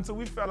cool until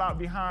we fell out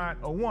behind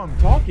a woman.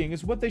 Talking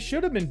is what they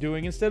should have been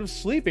doing instead of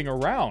sleeping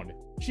around.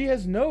 She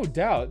has no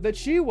doubt that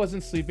she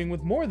wasn't sleeping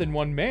with more than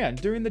one man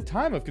during the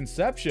time of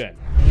conception.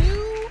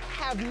 You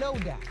have no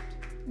doubt.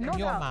 No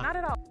doubt, not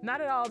at all. Not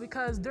at all,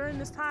 because during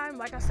this time,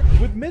 like I said.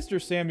 With Mr.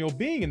 Samuel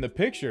being in the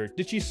picture,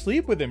 did she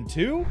sleep with him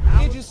too?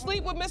 Did you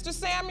sleep with Mr.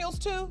 Samuels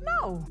too?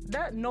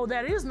 No,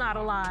 that is not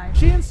a lie.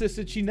 She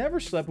insisted she never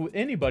slept with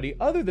anybody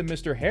other than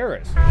Mr.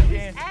 Harris.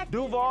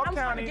 Duval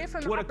County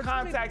would have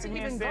contacted me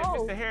and said,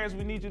 Mr. Harris,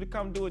 we need you to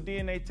come do a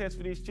DNA test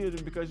for these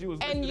children because you was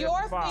And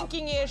your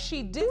thinking is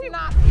she did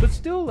not. But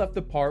still left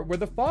the part where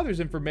the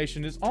father's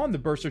information is on the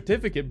birth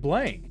certificate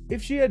blank.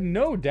 If she had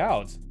no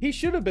doubts, he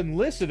should have been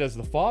listed as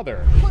the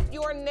father. Put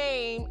your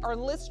name or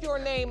list your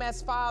name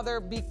as father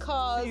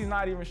because he's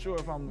not even sure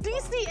if I'm the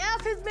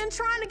DCF has been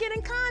trying to get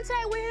in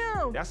contact with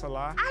him. That's a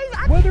lie.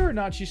 Whether or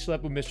not she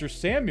slept with Mr.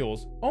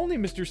 Samuels, only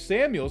Mr.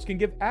 Samuels can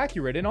give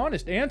accurate and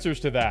honest answers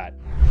to that.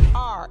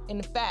 Are,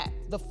 in fact,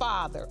 the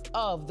father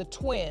of the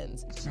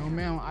twins. No,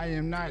 ma'am, I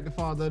am not the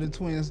father of the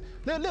twins.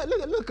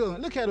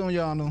 Look at him,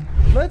 y'all know.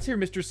 Let's hear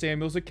Mr.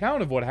 Samuels'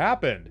 account of what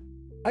happened.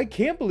 I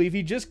can't believe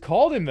he just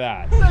called him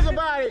that. Think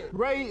about it.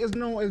 Ray is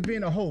known as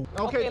being a hoe.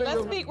 Okay,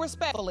 let's speak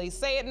respectfully.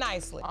 Say it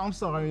nicely. I'm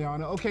sorry, Your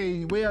Honor.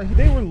 Okay, well...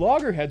 They were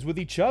loggerheads with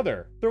each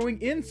other,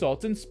 throwing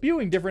insults and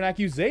spewing different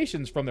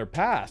accusations from their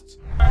pasts.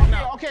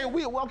 Okay,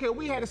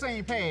 we had the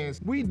same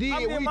past. We did. How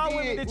many of my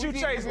women did you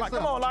chase? Like,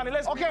 come on, Lonnie,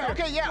 let's be real.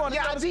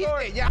 I did.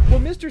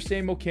 Well, Mr.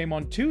 Samuel came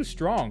on too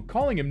strong,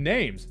 calling him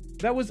names.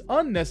 That was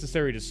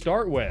unnecessary to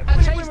start with.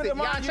 I chased it.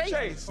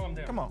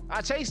 Come on.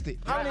 I chased it.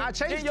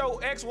 Did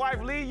your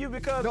ex-wife leave you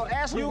because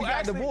you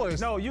got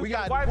divorced? No, you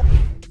got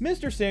divorced.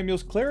 Mr.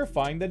 Samuel's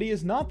clarifying that he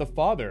is not the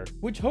father,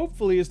 which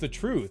hopefully is the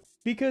truth,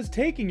 because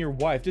taking your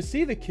wife to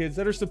see the kids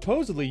that are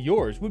supposedly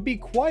yours would be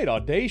quite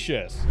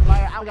audacious.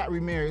 Like, I got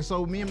remarried,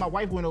 so me and my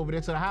wife went over there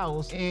to the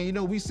house, and you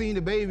know, we seen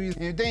the babies,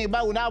 and the thing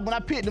about when I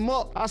picked them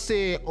up, I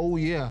said, oh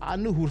yeah, I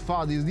knew who the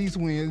father is, these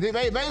twins. They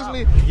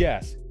basically...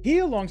 Yes, He,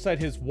 alongside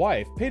his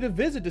wife, paid a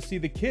visit to see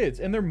the kids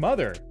and their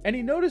mother, and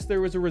he noticed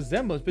there was a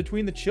resemblance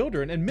between the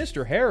children and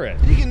Mr.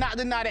 Harris. You cannot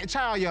deny that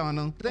child, y'all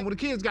know. Then when the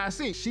kids got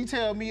sick, she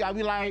tell me, I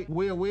be like,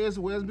 where's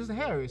Mr.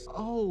 Harris?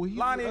 Oh,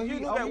 Lonnie, if you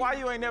knew that, why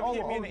you ain't never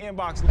hit me in the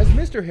inbox? As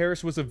Mr.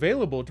 Harris was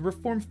available to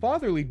perform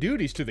fatherly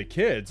duties to the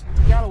kids.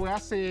 Galloway, I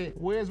said,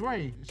 where's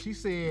Ray? She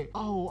said,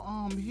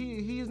 oh,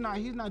 he's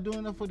not doing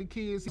enough for the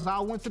kids. So I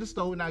went to the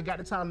store and I got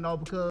the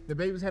Tylenol because the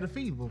babies had a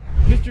fever.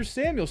 Mr.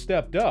 Samuel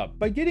stepped up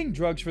by getting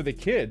drugs for the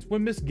kids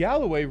when Miss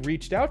Galloway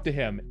reached out to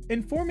him,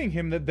 informing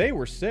him that they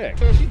were sick.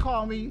 She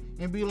called me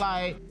and be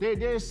like,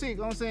 they're sick.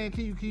 I'm saying,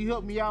 can you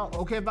help me out?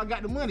 Okay, if I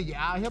got the money,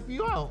 yeah, I'll help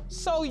you out.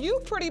 So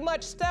you pretty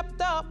much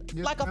stepped up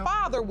like a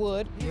father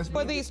would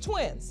for these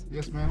twins.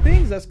 Yes, ma'am.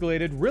 Things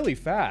escalated really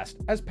fast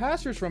as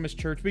pastors from his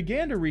church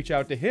began to reach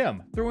out to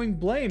him, throwing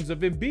blames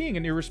of him being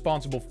an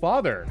irresponsible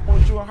father.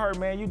 When you and her,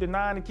 man, you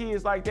denying the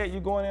kids like that, you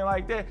going in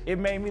like that, it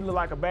made me look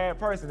like a bad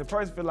person. The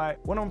person feel like,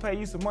 what I'm gonna pay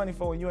you some money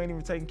for and you ain't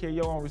even taking care of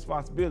your own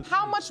responsibility.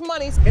 How much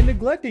money and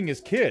neglecting his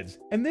kids,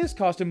 and this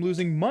cost him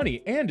losing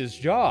money and his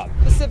job.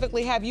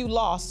 Specifically have you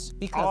lost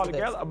because all of this?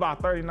 Together,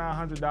 about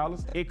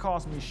 $3,900. It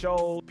cost me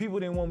shows. People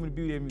didn't want me to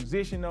be their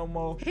musician no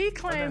more. He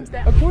claims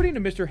that according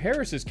to Mr.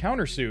 Harris's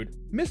countersuit,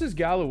 Mrs.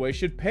 Galloway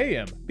should pay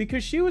him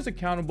because she was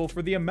accountable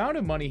for the amount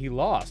of money he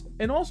lost,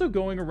 and also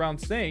going around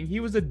saying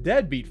he was a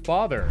deadbeat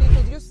father.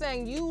 Because you're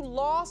saying you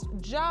lost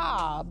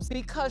jobs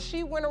because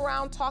she went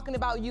around talking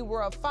about you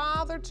were a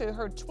father to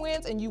her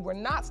twins and you were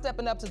not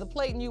stepping up to the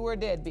plate and you were a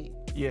deadbeat.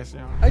 Yes,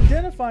 yeah.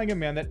 Identifying a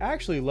man that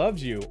actually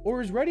loves you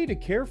or is ready to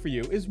care for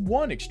you is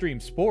one extreme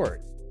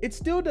sport. It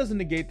still doesn't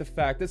negate the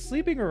fact that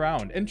sleeping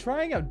around and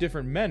trying out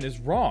different men is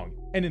wrong,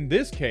 and in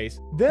this case,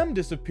 them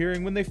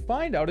disappearing when they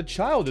find out a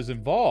child is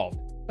involved.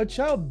 A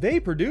child they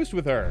produced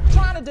with her.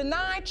 Trying to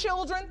deny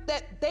children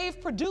that they've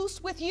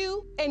produced with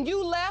you, and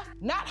you left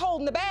not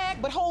holding the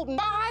bag, but holding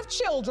 5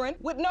 children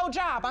with no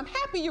job. I'm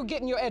happy you're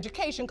getting your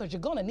education because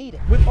you're gonna need it.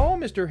 With all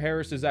Mr.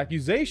 Harris's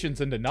accusations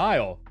and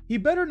denial, he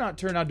better not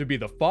turn out to be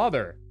the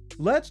father.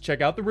 Let's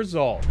check out the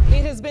result.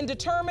 It has been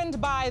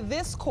determined by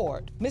this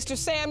court, Mr.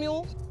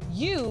 Samuel,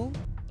 you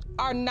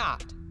are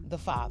not the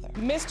father.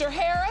 Mr.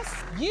 Harris,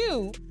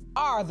 you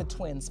are the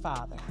twins'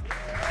 father.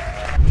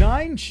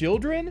 9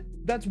 children?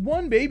 That's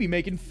one baby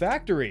making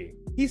factory.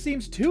 He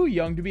seems too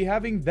young to be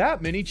having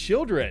that many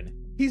children.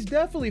 He's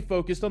definitely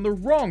focused on the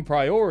wrong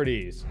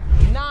priorities.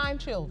 9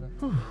 children.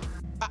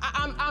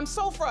 I'm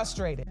so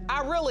frustrated.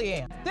 I really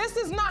am. This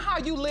is not how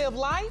you live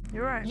life.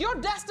 You're right. Your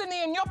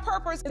destiny and your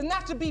purpose is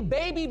not to be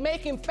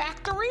baby-making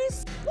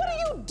factories. What are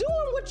you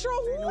doing with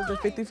your life?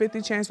 It was a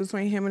 50-50 chance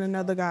between him and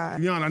another guy.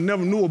 I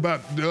never knew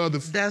about the other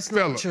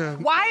fella. True.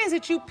 Why is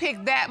it you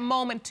picked that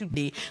moment to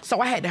be? So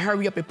I had to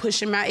hurry up and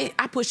push him out.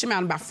 I pushed him out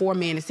in about 4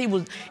 minutes.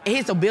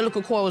 His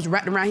umbilical cord was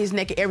wrapped around his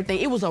neck and everything.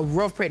 It was a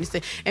rough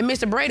pregnancy. And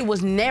Mr. Brady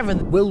was never...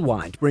 Will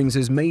White brings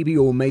his maybe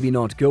or maybe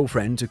not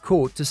girlfriend to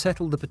court to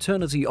settle the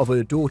paternity of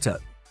her daughter.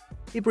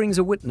 He brings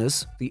a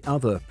witness, the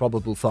other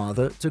probable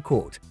father, to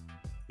court.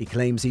 He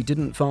claims he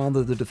didn't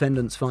father the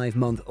defendant's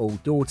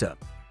 5-month-old daughter.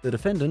 The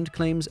defendant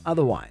claims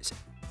otherwise.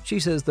 She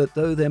says that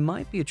though there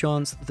might be a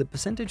chance, the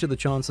percentage of the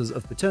chances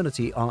of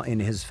paternity are in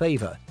his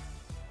favor.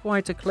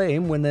 Quite a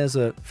claim when there's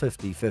a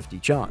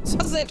 50-50 chance.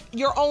 It wasn't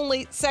your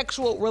only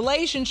sexual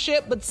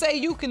relationship, but say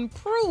you can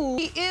prove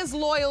he is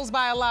Loyal's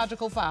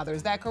biological father.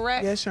 Is that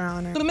correct? Yes, Your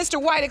Honor. So,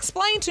 Mr. White,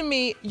 explain to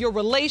me your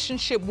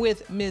relationship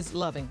with Ms.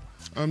 Loving.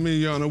 I mean,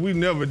 Your Honor, we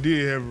never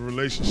did have a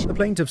relationship. The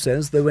plaintiff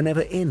says they were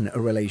never in a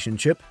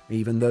relationship,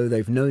 even though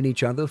they've known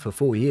each other for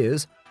 4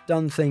 years,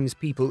 done things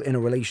people in a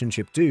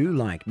relationship do,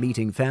 like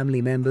meeting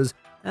family members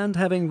and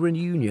having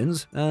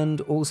reunions,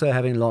 and also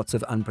having lots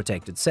of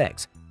unprotected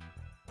sex.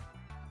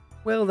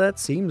 Well, that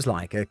seems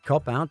like a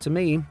cop-out to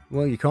me.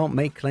 Well, you can't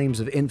make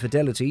claims of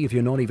infidelity if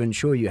you're not even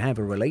sure you have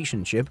a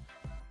relationship.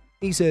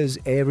 He says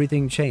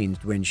everything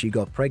changed when she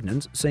got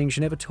pregnant, saying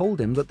she never told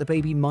him that the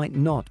baby might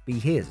not be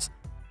his.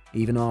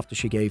 Even after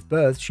she gave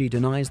birth, she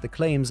denies the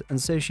claims and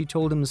says she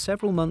told him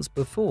several months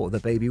before the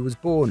baby was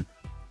born,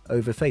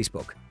 over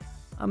Facebook.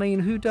 I mean,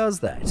 who does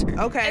that?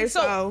 Okay,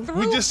 so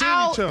we just seen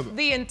each other.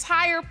 The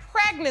entire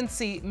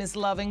pregnancy, Ms.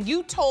 Loving,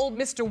 you told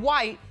Mr.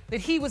 White that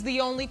he was the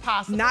only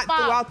possible not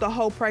father. throughout the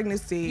whole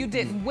pregnancy. You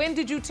didn't. When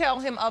did you tell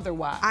him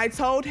otherwise? I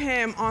told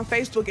him on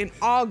Facebook in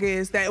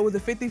August that it was a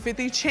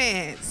 50-50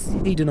 chance.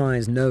 He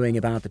denies knowing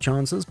about the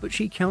chances, but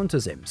she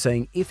counters him,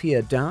 saying if he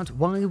had doubt,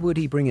 why would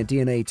he bring a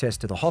DNA test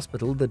to the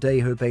hospital the day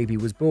her baby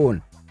was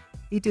born?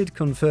 He did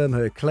confirm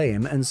her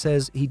claim and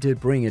says he did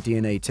bring a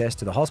DNA test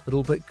to the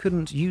hospital but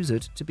couldn't use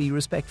it to be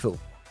respectful.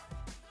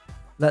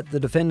 That the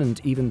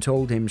defendant even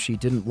told him she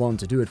didn't want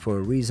to do it for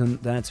a reason,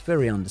 that's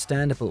very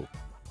understandable.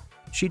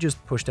 She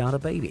just pushed out a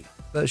baby,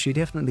 but she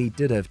definitely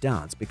did have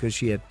doubts because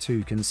she had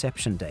 2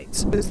 conception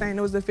dates. They're saying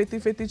it was a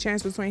 50-50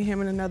 chance between him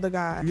and another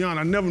guy. Your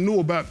Honor, I never knew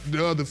about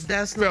the other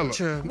fella. Not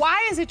true.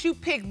 Why is it you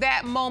picked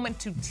that moment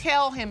to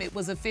tell him it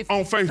was a 50-50?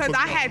 On Facebook. Because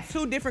I had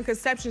 2 different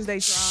conceptions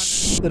dates,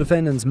 Your Honor. The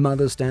defendant's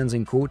mother stands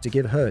in court to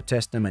give her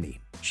testimony.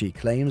 She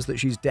claims that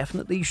she's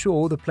definitely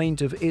sure the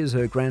plaintiff is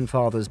her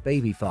grandfather's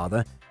baby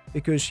father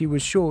because she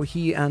was sure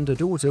he and her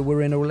daughter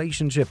were in a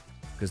relationship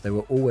because they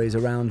were always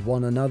around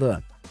one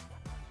another.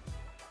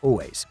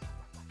 Always.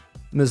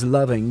 Ms.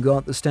 Loving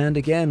got the stand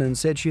again and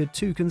said she had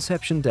 2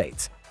 conception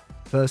dates.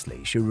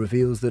 Firstly, she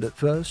reveals that at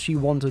first she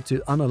wanted to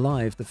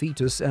unalive the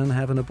fetus and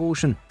have an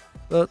abortion,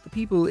 but the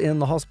people in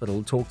the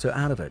hospital talked her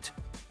out of it.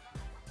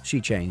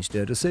 She changed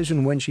her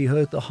decision when she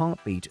heard the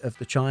heartbeat of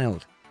the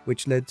child,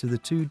 which led to the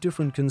 2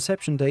 different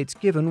conception dates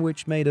given,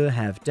 which made her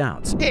have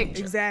doubts.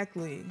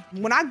 Exactly.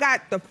 When I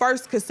got the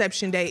first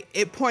conception date,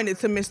 it pointed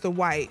to Mr.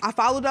 White. I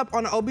followed up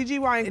on the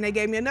OBGYN and they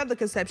gave me another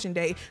conception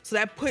date, so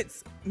that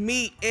puts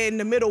me in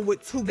the middle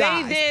with 2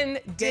 guys. They then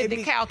did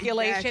the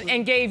calculation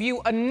and gave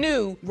you a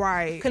new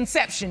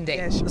conception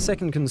date. The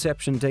second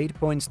conception date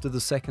points to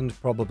the second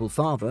probable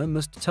father,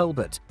 Mr.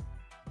 Talbot.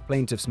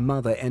 Plaintiff's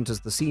mother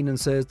enters the scene and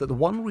says that the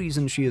one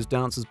reason she has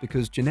doubts is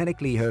because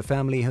genetically her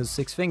family has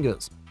 6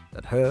 fingers.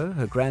 That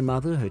her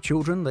grandmother, her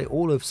children, they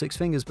all have 6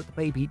 fingers, but the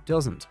baby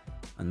doesn't.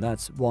 And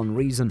that's one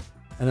reason.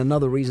 And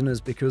another reason is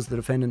because the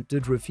defendant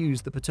did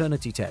refuse the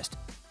paternity test.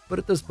 But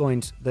at this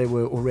point, they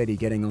were already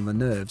getting on the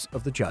nerves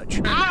of the judge.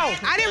 No,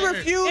 I didn't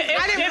refuse.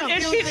 I didn't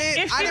refuse it.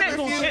 If I didn't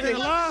refuse it.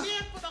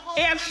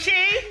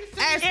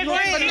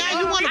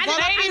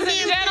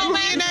 Ladies and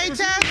gentlemen,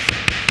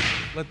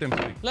 Let them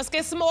speak. let's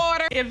get some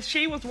order. If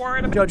she was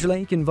worried about Judge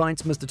Lake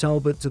invites Mr.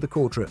 Talbot to the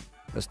courtroom.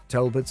 Mr.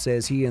 Talbot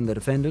says he and the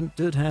defendant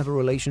did have a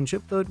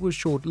relationship that was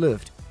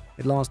short-lived.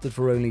 It lasted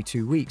for only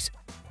 2 weeks.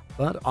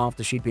 But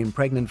after she'd been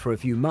pregnant for a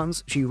few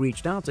months, she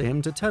reached out to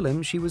him to tell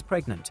him she was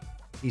pregnant.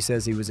 He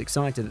says he was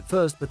excited at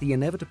first, but the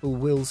inevitable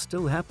will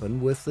still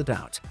happen with the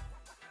doubt.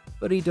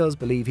 But he does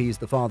believe he's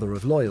the father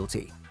of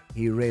loyalty.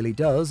 He really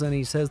does, and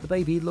he says the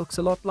baby looks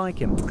a lot like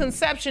him.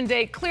 conception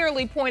date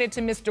clearly pointed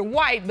to Mr.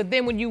 White, but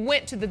then when you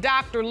went to the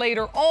doctor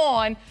later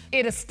on,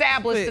 it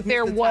established that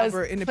there was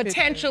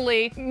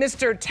potentially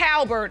Mr.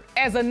 Talbot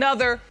as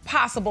another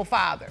possible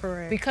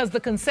father because the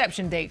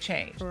conception date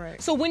changed.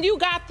 So when you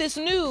got this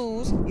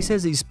news, He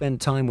says he's spent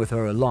time with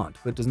her a lot,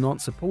 but does not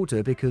support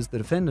her because the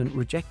defendant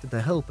rejected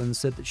the help and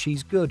said that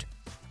she's good,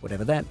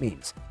 whatever that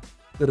means.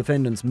 The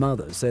defendant's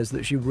mother says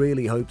that she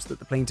really hopes that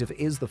the plaintiff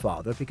is the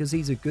father because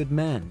he's a good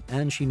man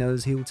and she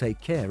knows he'll take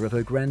care of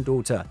her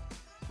granddaughter.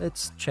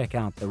 Let's check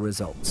out the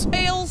results.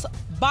 Hale's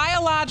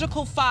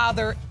biological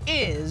father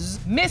is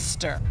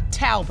Mr.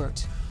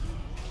 Talbot.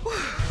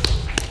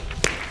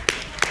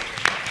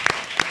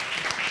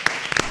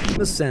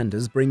 Miss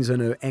Sanders brings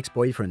in her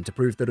ex-boyfriend to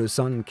prove that her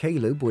son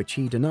Caleb, which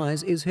he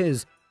denies, is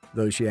his.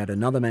 Though she had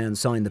another man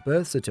sign the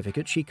birth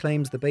certificate, she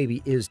claims the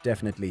baby is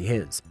definitely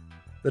his.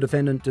 The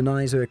defendant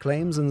denies her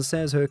claims and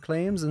says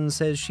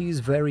she's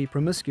very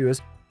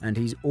promiscuous and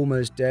he's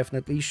almost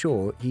definitely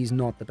sure he's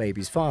not the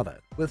baby's father,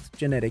 with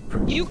genetic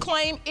proof. You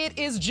claim it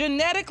is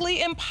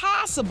genetically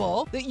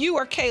impossible that you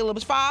are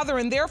Caleb's father,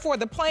 and therefore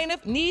the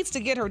plaintiff needs to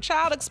get her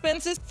child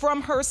expenses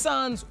from her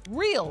son's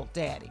real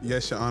daddy.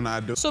 Yes, Your Honor, I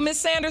do. So, Ms.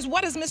 Sanders,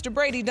 what has Mr.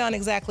 Brady done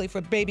exactly for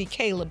baby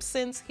Caleb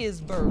since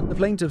his birth? The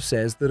plaintiff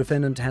says the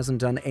defendant hasn't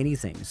done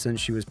anything since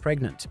she was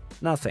pregnant.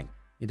 Nothing.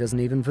 He doesn't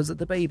even visit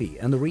the baby,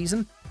 and the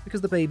reason?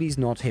 Because the baby's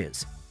not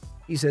his.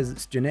 He says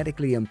it's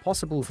genetically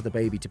impossible for the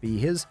baby to be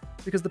his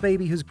because the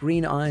baby has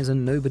green eyes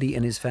and nobody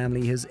in his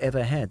family has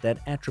ever had that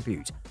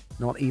attribute,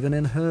 not even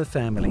in her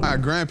family. My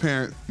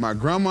grandparents, my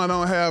grandma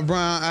don't have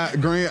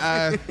green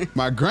eyes,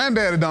 my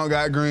granddaddy don't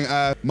got green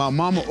eyes, my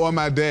mama or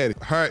my daddy.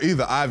 Her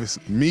either,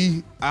 obviously.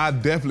 Me, I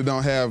definitely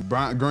don't have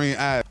green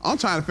eyes. I'm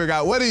trying to figure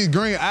out where these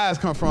green eyes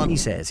come from. He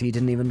says he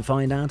didn't even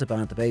find out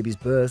about the baby's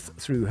birth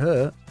through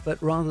her,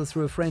 but rather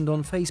through a friend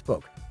on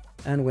Facebook.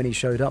 And when he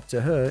showed up to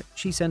her,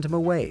 she sent him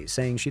away,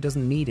 saying she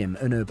doesn't need him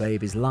in her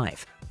baby's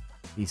life.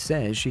 He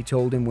says she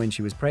told him when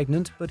she was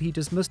pregnant, but he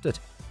dismissed it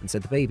and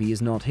said the baby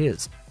is not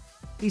his.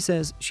 He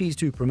says she's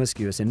too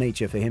promiscuous in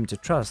nature for him to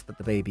trust that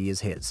the baby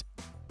is his.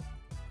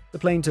 The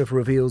plaintiff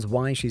reveals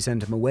why she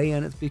sent him away,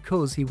 and it's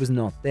because he was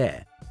not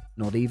there.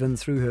 Not even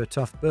through her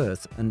tough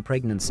birth and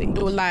pregnancy. It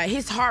was like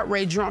his heart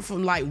rate jumped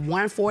from like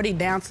 140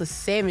 down to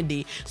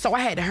 70. So I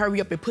had to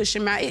hurry up and push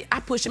him out. I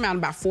pushed him out in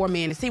about 4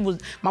 minutes.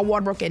 My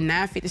water broke at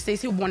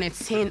 9:56. He was born at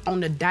 10 on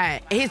the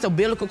dot. His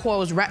umbilical cord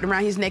was wrapped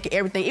around his neck and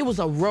everything. It was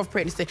a rough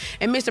pregnancy.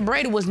 And Mr.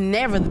 Brady was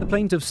never. The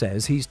plaintiff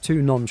says he's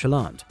too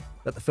nonchalant.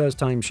 But the first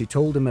time she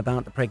told him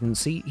about the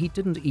pregnancy, he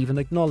didn't even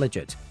acknowledge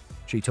it.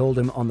 She told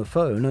him on the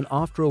phone, and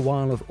after a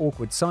while of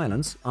awkward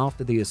silence,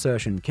 after the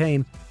assertion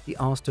came, he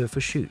asked her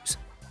for shoes.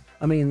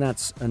 I mean,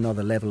 that's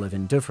another level of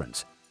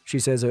indifference. She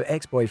says her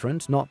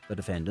ex-boyfriend, not the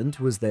defendant,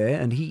 was there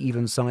and he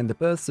even signed the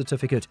birth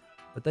certificate,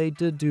 but they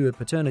did do a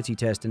paternity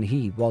test and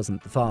he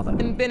wasn't the father.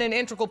 And been an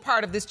integral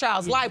part of this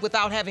child's life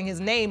without having his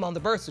name on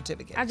the birth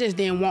certificate. I just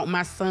didn't want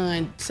my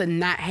son to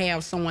not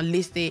have someone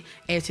listed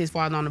as his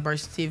father on the birth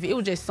certificate. It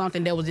was just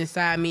something that was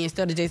inside me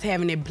instead of just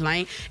having it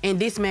blank. And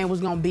this man was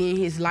gonna be in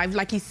his life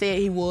like he said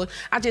he would.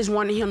 I just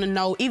wanted him to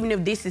know, even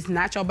if this is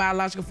not your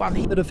biological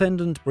father. The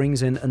defendant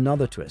brings in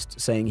another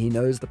twist, saying he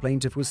knows the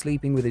plaintiff was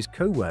sleeping with his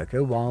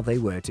co-worker while they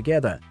were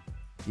together.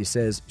 He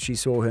says she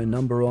saw her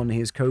number on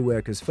his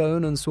co-worker's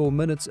phone and saw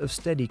minutes of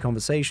steady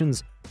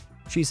conversations.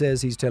 She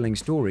says he's telling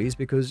stories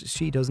because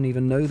she doesn't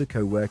even know the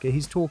co-worker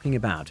he's talking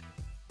about.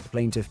 The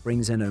plaintiff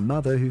brings in her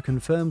mother, who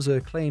confirms her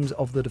claims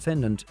of the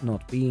defendant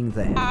not being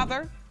there.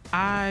 Father?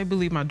 I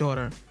believe my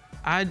daughter.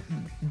 I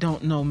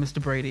don't know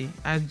Mr. Brady.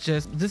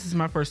 This is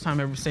my first time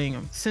ever seeing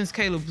him. Since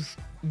Caleb's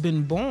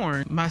been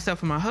born,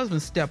 myself and my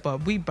husband step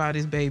up. We buy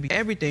this baby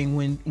everything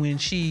when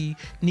she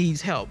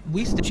needs help.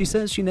 She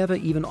says she never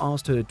even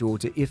asked her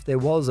daughter if there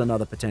was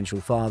another potential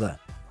father,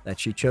 that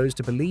she chose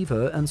to believe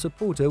her and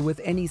support her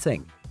with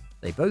anything.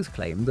 They both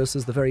claim this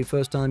is the very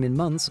first time in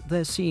months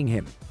they're seeing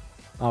him,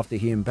 after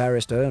he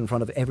embarrassed her in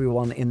front of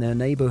everyone in their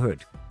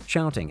neighborhood,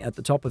 shouting at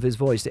the top of his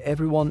voice to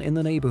everyone in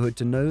the neighborhood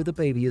to know the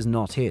baby is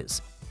not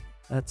his.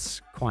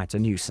 That's quite a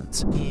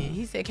nuisance. Yeah,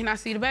 he said, "Can I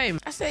see the baby?"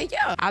 I said,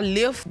 "Yeah." I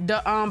lift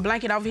the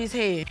blanket off his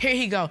head. Here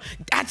he go.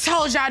 "I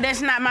told y'all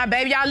that's not my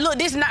baby. Y'all look,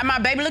 this is not my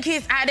baby. Look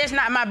his eye, that's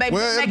not my baby."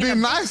 Well, it'd be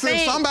nice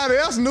if somebody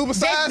else knew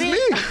besides me.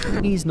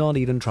 He's not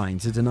even trying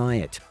to deny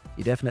it.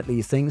 He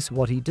definitely thinks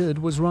what he did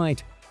was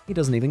right. He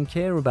doesn't even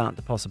care about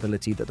the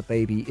possibility that the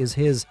baby is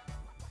his.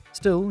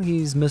 Still,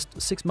 he's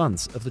missed 6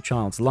 months of the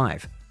child's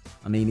life.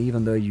 I mean,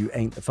 even though you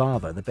ain't the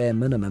father, the bare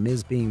minimum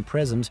is being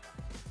present.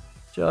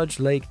 Judge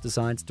Lake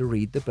decides to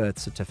read the birth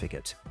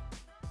certificate.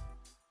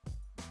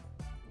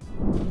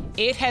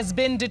 It has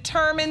been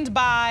determined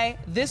by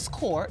this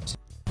court,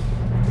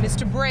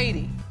 Mr.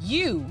 Brady,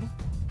 you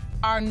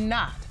are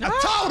not. I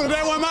told her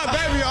that wasn't my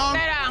baby,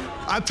 Sit down.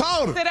 I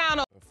told her. Sit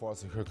down.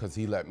 Foster care because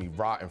he let me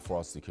rot in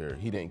foster care.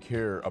 He didn't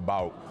care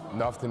about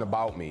nothing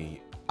about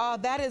me.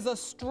 That is a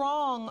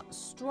strong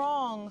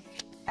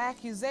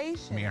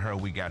accusation. Me and her,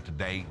 we got to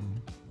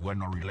dating.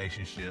 Wasn't no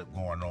relationship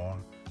going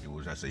on. It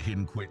was just a hit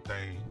and quit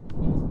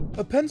thing.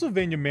 A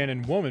Pennsylvania man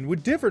and woman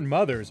with different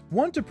mothers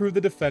want to prove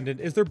the defendant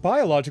is their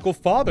biological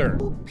father.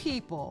 Two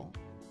people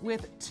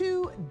with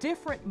two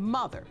different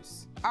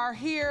mothers are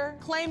here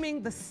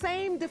claiming the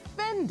same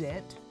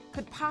defendant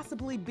could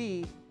possibly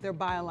be their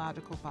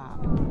biological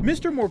father.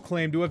 Mr. Moore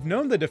claimed to have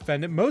known the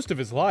defendant most of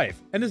his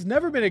life and has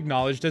never been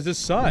acknowledged as his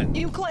son.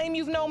 You claim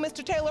you've known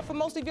Mr. Taylor for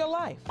most of your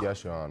life.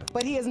 Yes, Your Honor.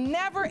 But he has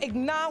never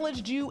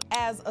acknowledged you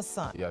as a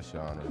son. Yes,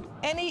 Your Honor.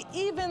 And he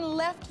even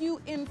left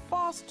you in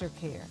foster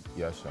care.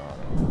 Yes, Your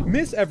Honor.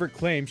 Miss Everett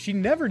claimed she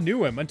never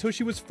knew him until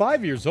she was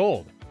 5 years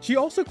old. She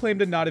also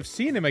claimed to not have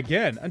seen him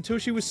again until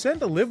she was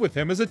sent to live with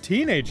him as a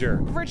teenager.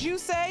 Everett, you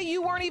say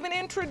you weren't even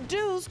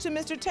introduced to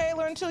Mr.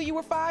 Taylor until you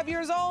were 5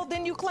 years old.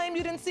 Then you claim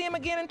you didn't see him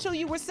again until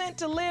you were sent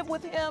to live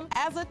with him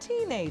as a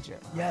teenager.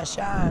 Yes,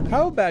 Sean.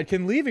 How bad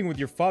can leaving with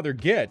your father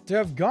get to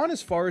have gone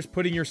as far as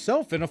putting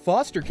yourself in a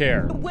foster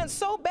care? It went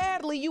so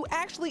badly, you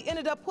actually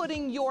ended up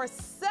putting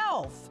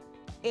yourself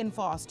in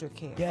foster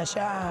care. Yes,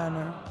 Your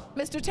Honor.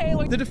 Mr.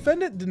 Taylor. The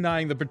defendant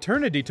denying the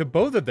paternity to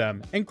both of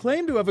them and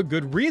claimed to have a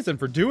good reason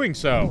for doing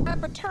so. The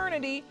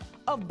paternity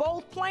of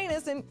both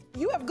plaintiffs, and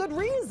you have good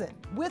reason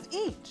with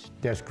each.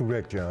 That's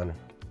correct, Your Honor.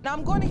 Now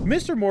I'm going to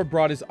Mr. Moore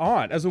brought his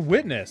aunt as a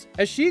witness,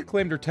 as she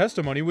claimed her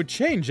testimony would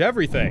change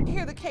everything.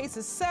 hear the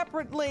cases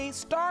separately,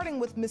 starting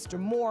with Mr.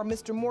 Moore.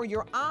 Mr. Moore,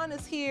 your aunt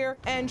is here,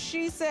 and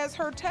she says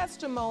her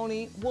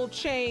testimony will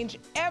change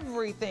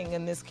everything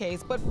in this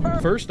case. But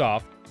first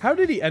off, how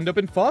did he end up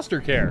in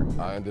foster care?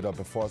 I ended up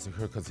in foster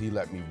care because he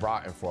let me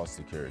rot in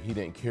foster care. He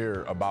didn't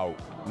care about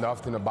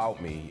nothing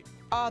about me.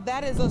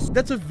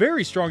 That's a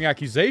very strong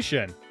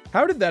accusation.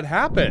 How did that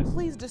happen?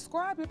 Please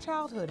describe your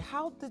childhood.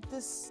 How did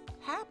this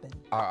happen?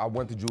 I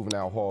went to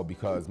juvenile hall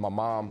because my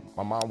mom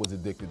was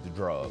addicted to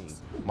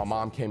drugs. My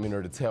mom came in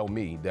there to tell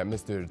me that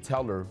Mr.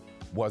 Teller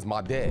was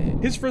my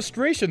dad. His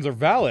frustrations are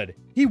valid.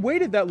 He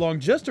waited that long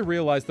just to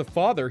realize the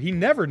father he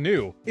never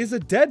knew is a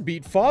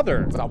deadbeat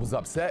father. But I was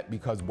upset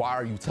because why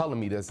are you telling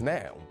me this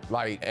now?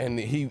 And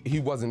he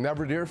wasn't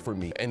never there for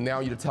me. And now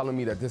you're telling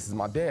me that this is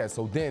my dad.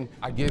 So then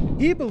I get...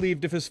 He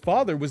believed if his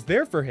father was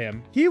there for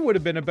him, he would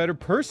have been a better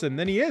person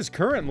than he is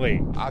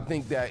currently. I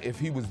think that if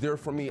he was there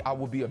for me, I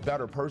would be a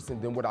better person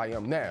than what I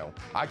am now.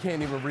 I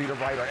can't even read or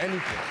write or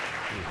anything.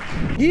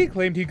 He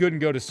claimed he couldn't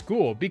go to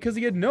school because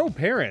he had no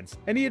parents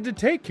and he had to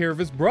take care of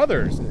his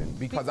brothers.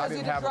 Because I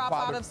didn't have a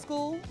father. Out of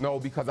school? No,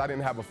 because I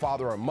didn't have a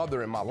father or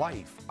mother in my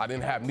life. I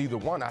didn't have neither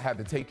one. I had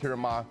to take care of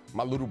my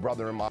little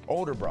brother and my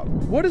older brother.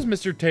 What does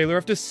Mr. Taylor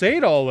have to say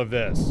to all of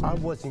this? I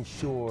wasn't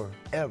sure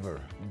ever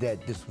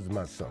that this was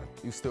my son.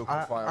 You still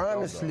I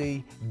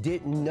honestly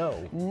didn't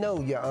know.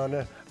 No, Your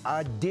Honor,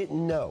 I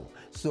didn't know.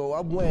 So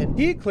I went.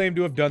 He claimed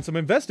to have done some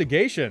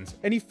investigations,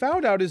 and he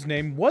found out his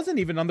name wasn't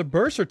even on the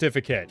birth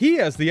certificate. He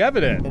has the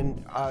evidence.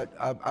 And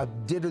I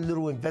did a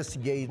little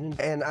investigating,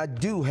 and I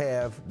do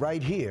have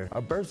right here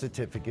a birth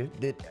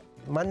certificate that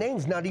my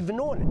name's not even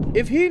on it.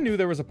 If he knew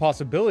there was a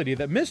possibility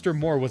that Mr.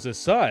 Moore was his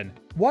son,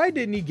 why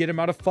didn't he get him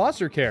out of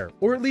foster care,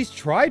 or at least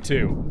try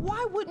to?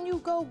 Why wouldn't you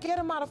go get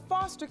him out of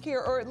foster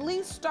care or at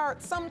least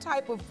start some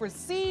type of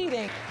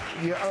proceeding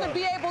to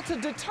be able to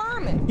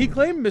determine? He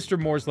claimed Mr.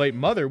 Moore's late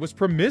mother was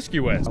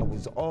promiscuous. I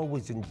was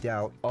always in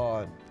doubt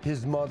on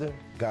his mother,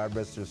 God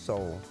rest her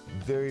soul,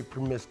 very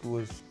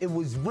promiscuous. It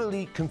was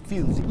really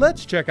confusing.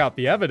 Let's check out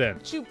the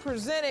evidence. You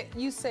present it,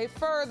 you say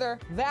further,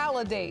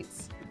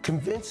 validates.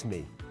 Convince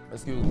me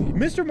Excuse me.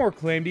 Mr. Moore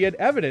claimed he had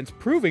evidence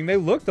proving they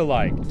looked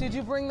alike. Did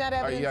you bring that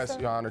evidence, Yes,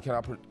 sir? Your Honor. Can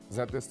I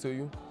present this to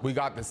you? We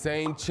got the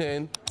same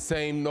chin,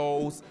 same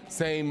nose,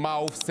 same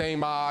mouth,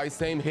 same eyes,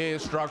 same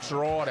head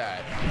structure, all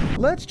that.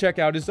 Let's check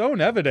out his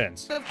own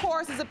evidence. Of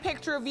course, is a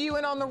picture of you,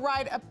 and on the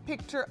right, a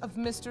picture of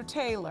Mr.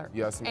 Taylor.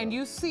 Yes, ma'am. And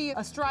you see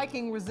a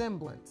striking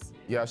resemblance.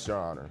 Yes, Your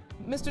Honor.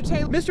 Mr.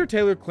 Taylor. Mr.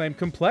 Taylor claimed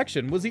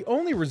complexion was the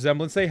only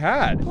resemblance they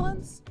had.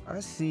 I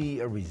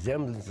see a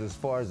resemblance as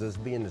far as us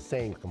being the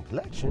same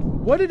complexion.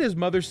 What did his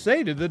mother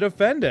say to the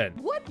defendant?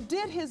 What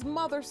did his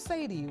mother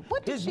say to you?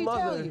 What did His she tell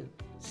mother you?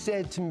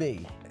 said to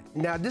me,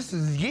 now this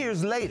is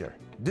years later.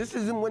 This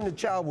isn't when the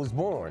child was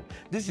born.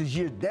 This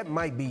is that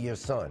might be your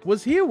son.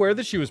 Was he aware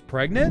that she was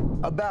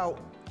pregnant? About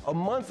a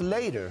month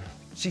later,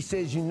 she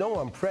says, you know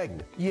I'm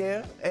pregnant.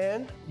 Yeah,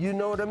 and you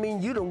know what I mean?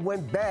 You done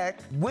went back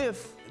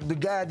with the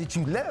guy that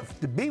you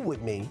left to be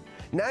with me.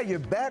 Now you're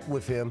back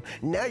with him.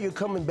 Now you're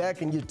coming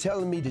back and you're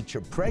telling me that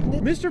you're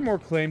pregnant? Mr. Moore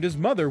claimed his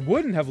mother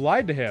wouldn't have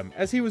lied to him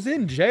as he was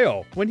in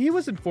jail when he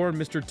was informed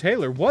Mr.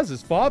 Taylor was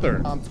his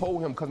father. I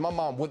told him because my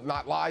mom would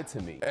not lie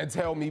to me and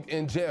tell me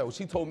in jail.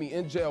 She told me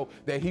in jail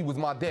that he was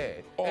my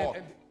dad.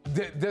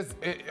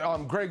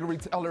 Gregory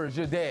Teller is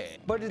your dad.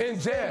 But in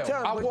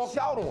jail, I walked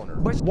out on her.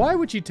 Why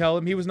would she tell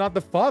him he was not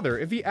the father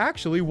if he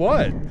actually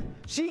was?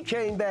 She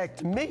came back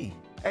to me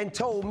and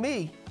told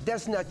me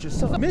that's not your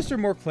son. Mr.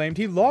 Moore claimed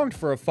he longed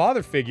for a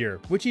father figure,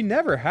 which he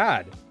never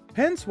had.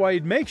 Hence why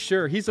he'd make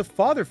sure he's a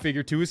father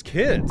figure to his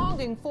kids.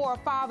 Longing for a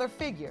father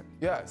figure.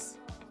 Yes,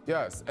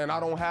 yes, and I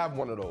don't have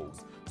one of those.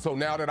 So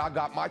now that I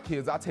got my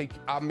kids,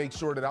 I make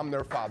sure that I'm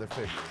their father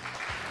figure.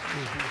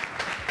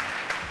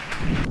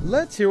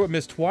 Let's hear what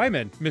Ms.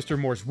 Twyman, Mr.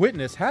 Moore's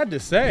witness, had to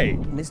say.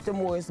 Mr.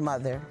 Moore's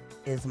mother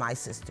is my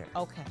sister.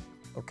 Okay.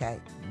 Okay.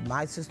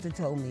 My sister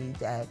told me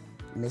that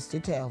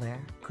Mr. Taylor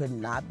could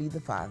not be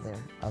the father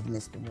of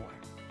Mr. Moore.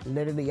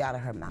 Literally out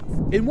of her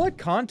mouth. In what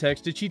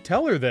context did she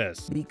tell her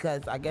this?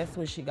 Because I guess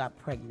when she got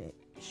pregnant,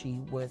 she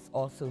was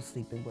also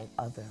sleeping with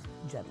other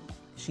gentlemen.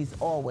 She's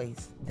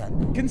always done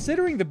that.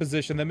 Considering the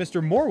position that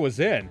Mr. Moore was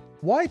in,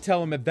 why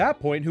tell him at that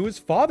point who his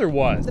father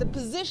was? The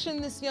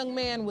position this young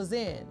man was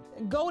in.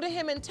 Go to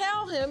him and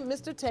tell him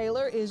Mr.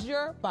 Taylor is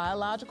your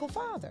biological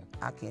father.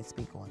 I can't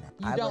speak on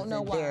that. You don't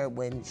know why. I wasn't there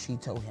when she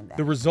told him that.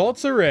 The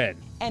results are in.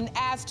 And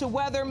as to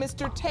whether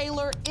Mr.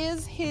 Taylor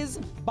is his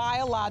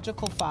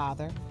biological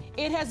father,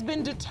 it has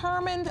been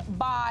determined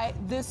by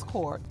this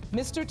court.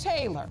 Mr.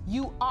 Taylor,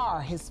 you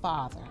are his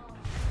father.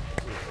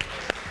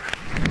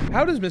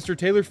 How does Mr.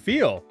 Taylor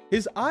feel?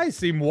 His eyes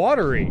seem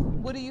watery.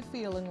 What are you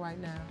feeling right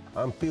now?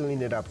 I'm feeling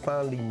that I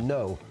finally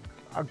know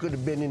I could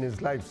have been in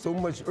his life so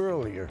much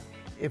earlier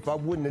if I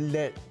wouldn't have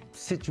let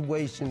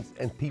situations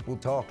and people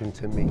talking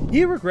to me.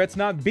 He regrets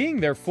not being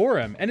there for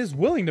him and is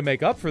willing to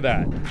make up for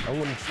that. I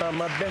want to try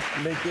my best to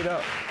make it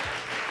up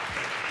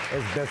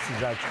as best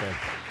as I can.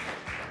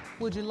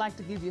 Would you like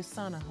to give your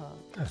son a hug?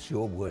 I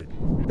sure would.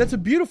 That's a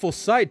beautiful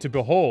sight to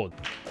behold.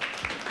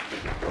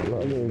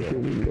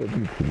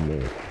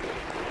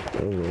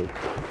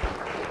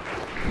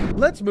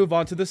 Let's move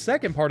on to the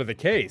second part of the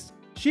case.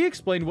 She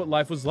explained what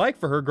life was like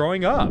for her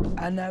growing up.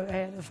 I never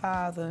had a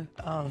father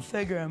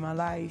figure in my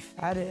life.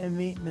 I didn't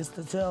meet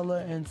Mr. Taylor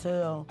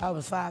until I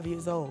was 5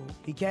 years old.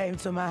 He came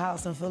to my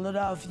house in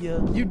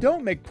Philadelphia. You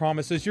don't make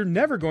promises you're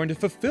never going to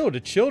fulfill to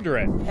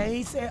children. And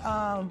he said,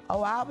 oh,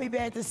 I'll be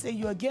back to see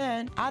you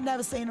again. I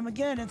never seen him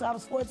again until I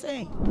was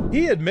 14.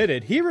 He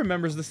admitted he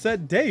remembers the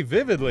set day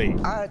vividly.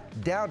 I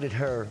doubted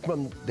her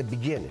from the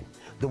beginning.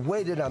 The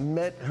way that I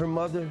met her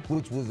mother,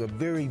 which was a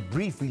very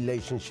brief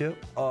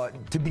relationship,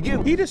 to begin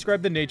with. He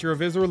described the nature of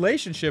his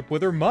relationship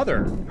with her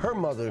mother. Her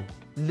mother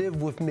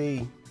lived with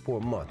me for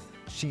a month.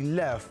 She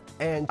left,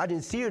 and I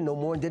didn't see her no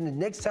more. And then the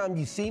next time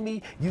you see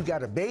me, you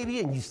got a baby,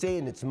 and you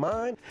saying it's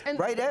mine. And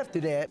right after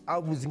that, I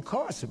was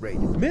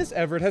incarcerated. Miss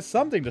Everett has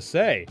something to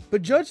say,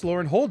 but Judge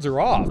Lauren holds her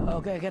off.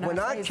 Okay, when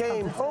I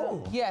came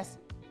home. Yes.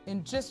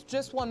 And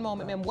just one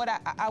moment, ma'am. What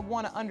I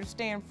want to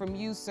understand from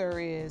you, sir,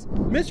 is...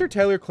 Mr.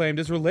 Taylor claimed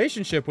his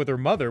relationship with her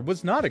mother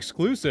was not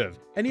exclusive,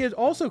 and he had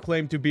also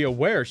claimed to be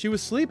aware she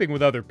was sleeping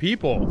with other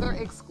people. They're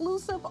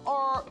exclusive,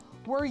 or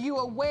were you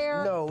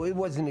aware? No, it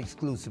wasn't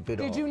exclusive at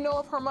all. Did you know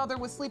if her mother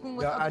was sleeping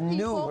with other people? I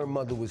knew her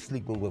mother was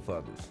sleeping with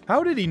others.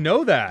 How did he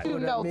know that? You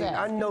know that.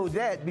 I know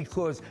that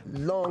because,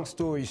 long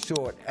story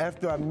short,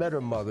 after I met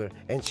her mother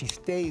and she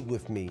stayed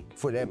with me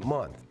for that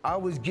month, I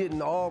was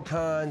getting all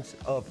kinds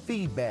of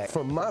feedback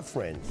from my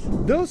friends.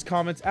 Those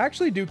comments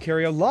actually do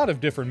carry a lot of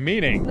different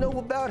meaning. You know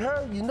about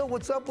her? You know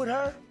what's up with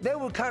her? They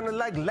were kind of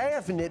like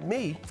laughing at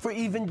me for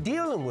even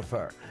dealing with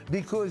her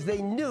because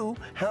they knew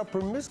how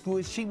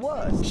promiscuous she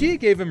was. She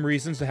gave him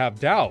reasons to have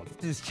doubt.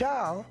 This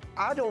child,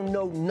 I don't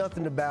know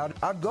nothing about it.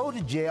 I go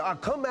to jail, I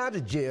come out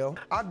of jail,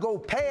 I go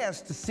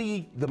past to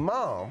see the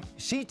mom.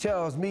 She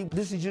tells me,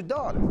 this is your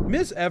daughter.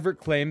 Miss Everett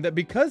claimed that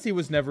because he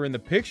was never in the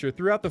picture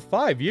throughout the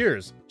 5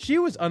 years, she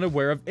was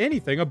unaware of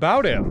anything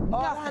about him.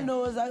 All I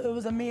know is that it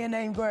was a man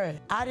named Greg.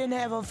 I didn't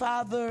have a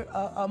father,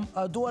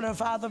 a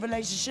daughter-father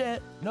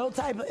relationship, no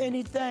type of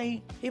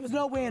anything. He was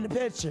nowhere in the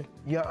picture.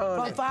 Your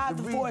Honor, from 5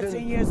 to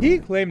 14 years. He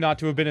claimed not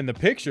to have been in the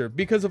picture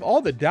because of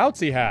all the doubts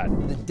he had.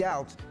 The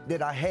doubts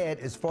that I had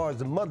as far as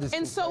the mother's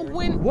And so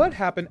concerned. What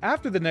happened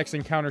after the next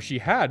encounter she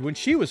had when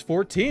she was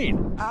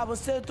 14? I was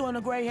sitting on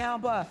a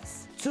Greyhound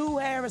bus to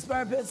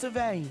Harrisburg,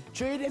 Pennsylvania.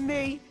 Treated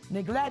me,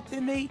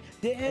 neglected me,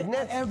 didn't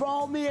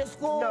enroll me at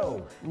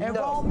school.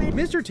 Enroll me.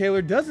 Mr.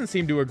 Taylor doesn't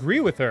seem to agree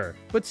with her,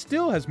 but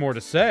still has more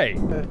to say.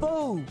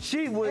 Food.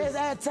 She was,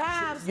 at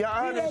times, Your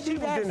Honor, she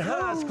was in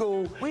high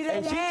school,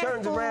 and she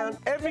turns around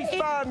every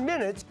 5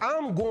 minutes.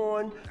 I'll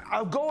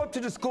go up to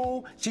the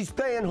school, she's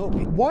playing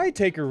hooky. Why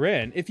take her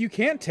in if you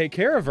can't take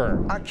care of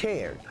her? I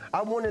cared.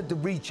 I wanted to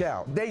reach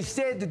out. They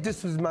said that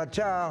this was my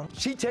child.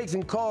 She takes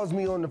and calls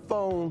me on the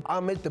phone.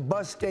 I'm at the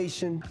bus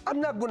station. I'm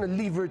not going to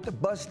leave her at the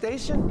bus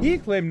station. He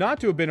claimed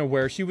not to have been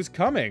aware she was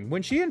coming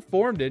when she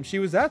informed him she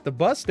was at the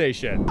bus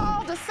station.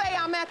 All to say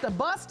I'm at the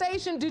bus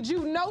station, did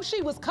you know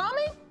she was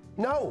coming?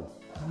 No.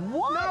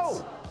 What?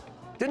 No.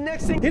 The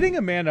next thing. Hitting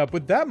a man up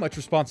with that much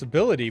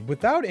responsibility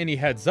without any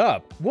heads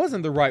up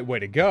wasn't the right way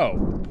to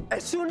go.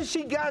 As soon as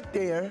she got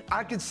there,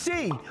 I could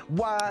see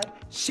why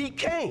she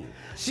came.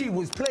 She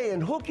was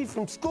playing hooky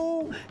from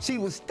school. She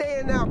was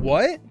staying out.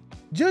 What?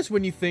 Just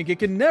when you think it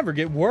can never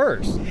get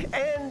worse.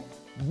 And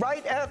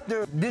right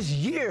after this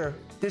year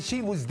that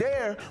she was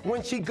there,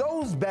 when she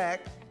goes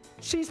back,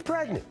 she's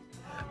pregnant.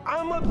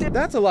 I'm up there.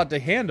 That's a lot to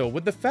handle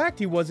with the fact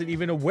he wasn't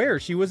even aware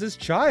she was his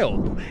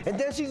child. And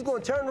then she's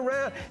gonna turn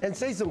around and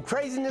say some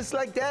craziness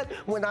like that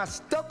when I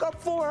stuck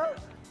up for her?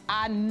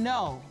 I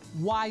know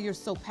why you're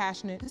so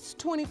passionate. It's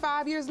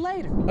 25 years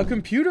later. A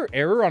computer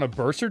error on a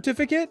birth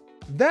certificate?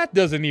 That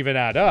doesn't even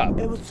add up.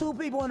 It was 2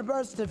 people on the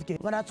birth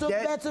certificate. When I took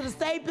that to the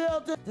state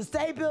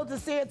builder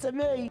said to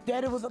me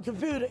that it was a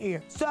computer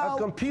error. So a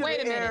computer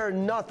error,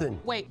 nothing.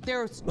 Wait,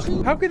 there's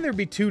 2. How can there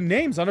be 2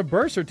 names on a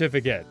birth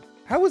certificate?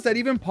 How is that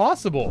even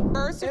possible?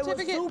 Birth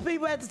certificate? It was 2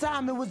 people at the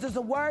time. It was just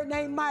a word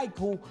named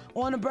Michael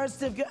on the birth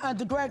certificate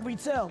under Gregory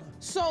Taylor.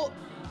 So,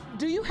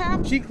 do you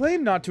have... She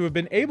claimed not to have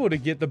been able to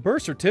get the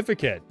birth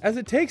certificate, as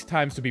it takes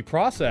time to be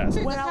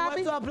processed. When I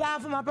went to apply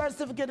for my birth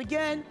certificate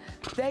again,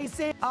 they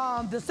said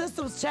the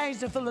system's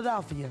changed in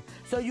Philadelphia.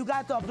 So you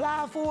got to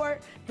apply for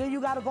it, then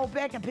you got to go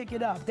back and pick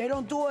it up. They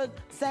don't do it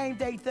same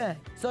day thing.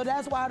 So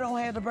that's why I don't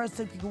have the birth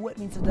certificate with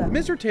me today.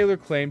 Mr. Taylor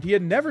claimed he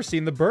had never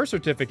seen the birth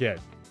certificate,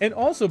 and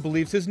also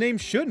believes his name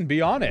shouldn't be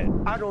on it.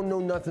 I don't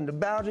know nothing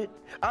about it.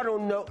 I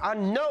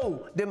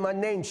know that my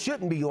name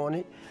shouldn't be on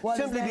it,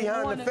 simply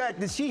behind the fact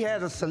that she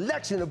had a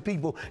selection of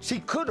people she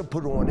could have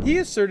put on it. He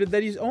asserted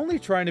that he's only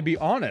trying to be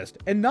honest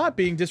and not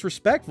being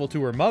disrespectful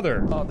to her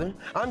mother.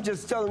 I'm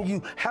just telling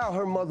you how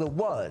her mother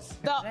was.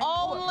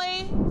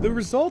 The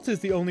result is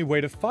the only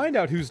way to find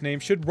out whose name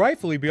should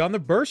rightfully be on the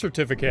birth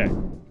certificate.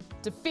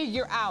 To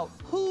figure out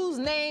whose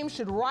name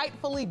should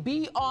rightfully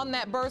be on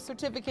that birth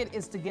certificate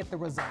is to get the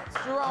results.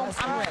 Jerome,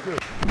 I'm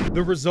ready.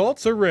 The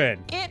results are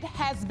in. It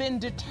has been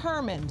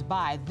determined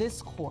by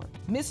this court.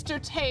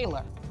 Mr.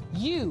 Taylor,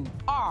 you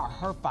are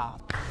her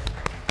father.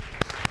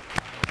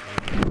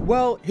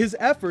 Well, his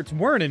efforts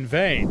weren't in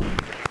vain.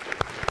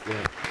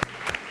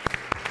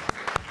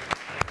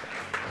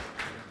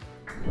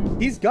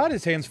 He's got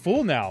his hands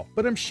full now,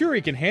 but I'm sure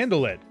he can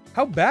handle it.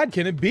 How bad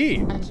can it be?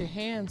 Got your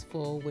hands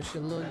full with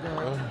your little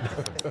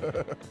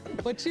girl.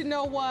 But you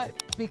know what?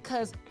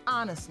 Because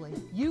honestly,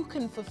 you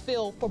can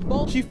fulfill for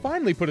both. She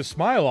finally put a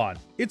smile on.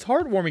 It's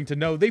heartwarming to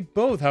know they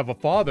both have a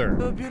father.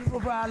 You're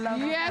beautiful, bro. I love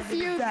you. Yes,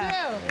 you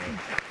do.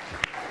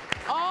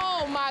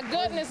 Oh my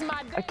goodness,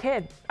 a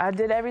kid. I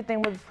did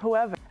everything with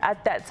whoever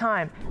at that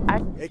time.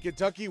 A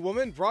Kentucky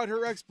woman brought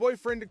her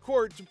ex-boyfriend to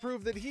court to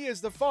prove that he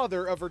is the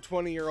father of her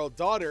 20-year-old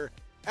daughter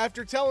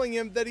after telling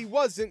him that he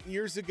wasn't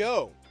years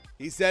ago.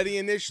 He said he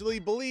initially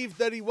believed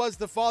that he was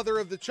the father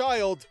of the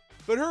child,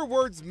 but her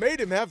words made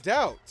him have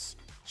doubts.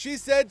 She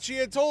said she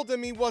had told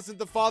him he wasn't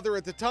the father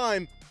at the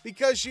time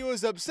because she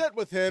was upset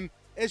with him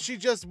and she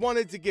just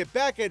wanted to get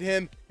back at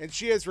him, and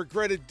she has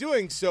regretted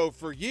doing so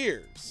for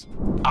years.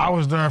 I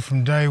was there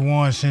from day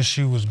one since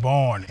she was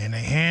born, and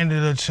they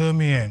handed her to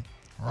me, and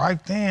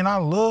right then I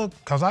looked,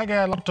 because I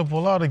got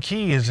multiple other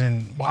kids,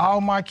 and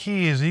all my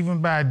kids,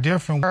 even by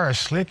different hair,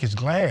 slick as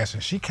glass,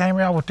 and she came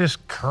out with this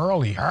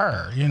curly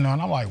hair, you know,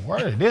 and I'm like,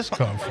 where did this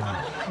come from?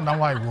 And I'm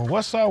like, well,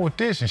 what's up with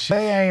this? And she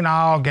ain't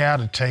all gal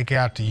to take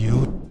out to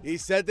you. He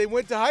said they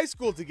went to high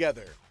school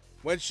together.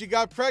 When she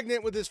got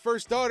pregnant with his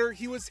first daughter,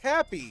 he was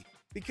happy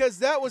because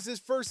that was his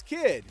first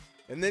kid.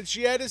 And then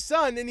she had his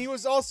son, and he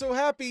was also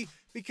happy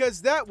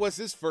because that was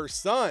his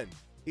first son.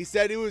 He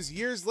said it was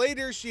years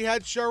later she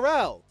had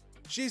Sharelle.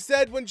 She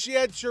said when she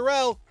had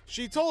Sherelle,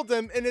 she told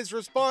him, and his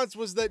response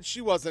was that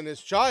she wasn't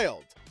his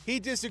child. He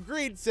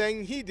disagreed,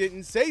 saying he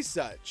didn't say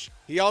such.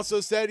 He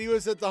also said he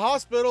was at the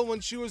hospital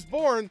when she was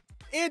born,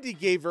 and he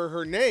gave her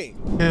her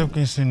name.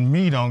 Certificates and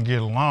me don't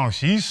get along.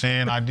 She's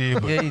saying I did,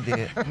 but yeah, you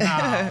did.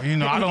 Nah, you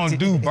know, I don't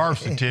do birth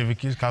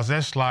certificates because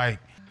that's like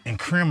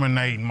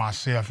incriminating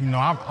myself. You know,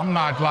 I'm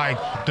not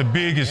like the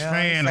biggest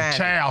fan of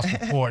child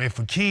support. If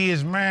a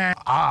kid's mad,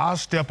 I'll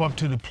step up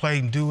to the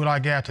plate and do what I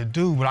got to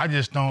do, but I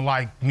just don't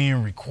like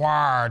being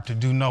required to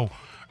do no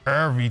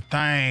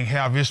everything,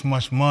 have this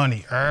much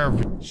money,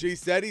 She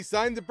said he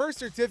signed the birth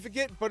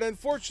certificate, but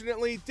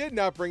unfortunately did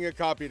not bring a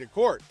copy to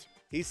court.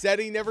 He said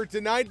he never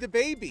denied the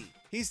baby.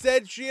 He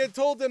said she had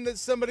told him that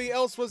somebody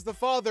else was the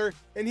father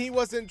and he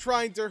wasn't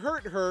trying to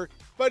hurt her,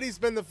 but he's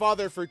been the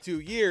father for 2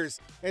 years,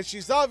 and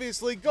she's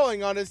obviously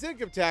going on his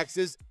income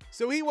taxes,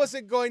 so he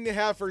wasn't going to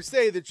have her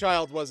say the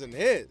child wasn't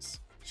his.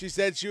 She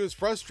said she was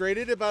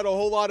frustrated about a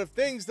whole lot of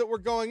things that were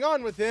going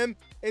on with him,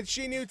 and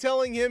she knew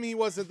telling him he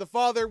wasn't the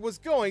father was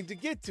going to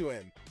get to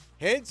him.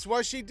 Hence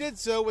why she did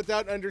so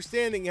without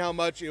understanding how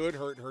much it would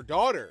hurt her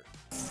daughter.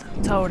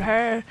 Told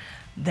her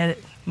that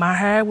my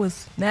hair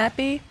was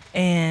nappy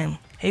and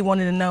he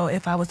wanted to know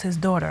if I was his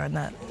daughter or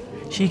not.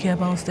 She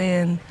kept on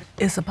saying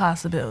it's a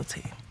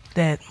possibility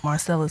that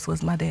Marcellus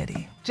was my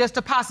daddy. Just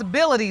a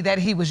possibility that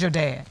he was your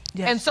dad.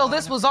 Yes, and so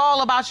this was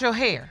all about your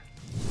hair.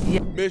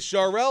 Miss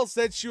Sherelle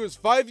said she was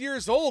 5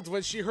 years old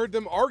when she heard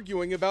them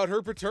arguing about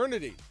her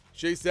paternity.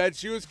 She said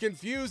she was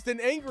confused and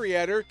angry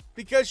at her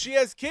because she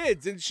has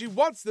kids and she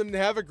wants them to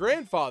have a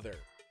grandfather.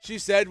 She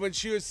said when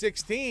she was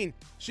 16,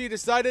 she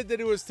decided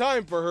that it was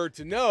time for her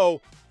to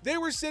know. They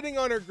were sitting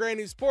on her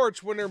granny's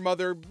porch when her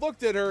mother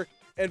looked at her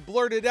and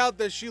blurted out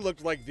that she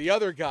looked like the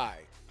other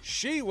guy.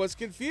 She was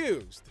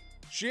confused.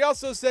 She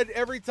also said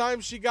every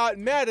time she got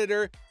mad at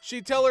her,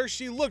 she'd tell her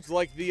she looked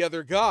like the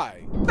other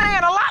guy.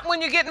 Man, a lot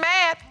when you get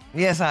mad.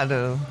 Yes, I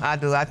do. I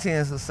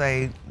tend to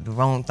say the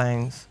wrong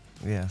things.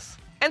 Yes.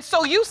 And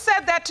so you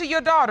said that to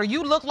your daughter.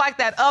 You look like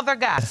that other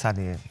guy. Yes, I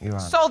did. You're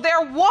right. So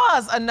there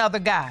was another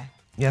guy.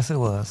 Yes, it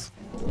was.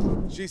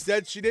 She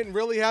said she didn't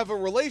really have a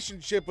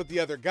relationship with the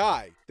other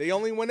guy. They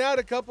only went out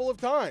a couple of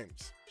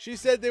times. She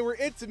said they were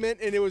intimate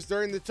and it was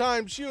during the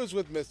time she was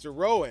with Mr.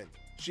 Rowan.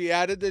 She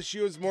added that she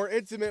was more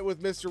intimate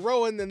with Mr.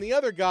 Rowan than the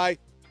other guy,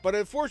 but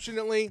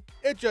unfortunately,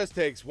 it just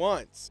takes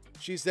once.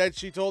 She said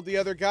she told the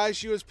other guy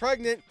she was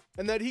pregnant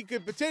and that he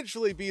could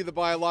potentially be the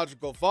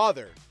biological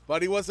father,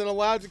 but he wasn't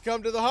allowed to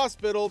come to the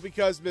hospital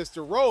because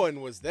Mr.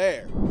 Rowan was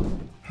there.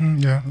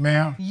 Yeah,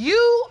 ma'am.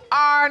 You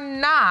are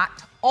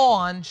not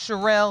on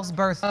Sherelle's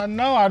birth.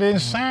 No, I didn't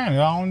sign it.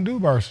 I don't do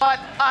birth. But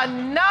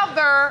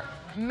another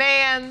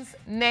man's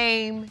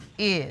name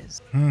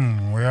is.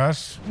 Well,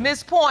 that's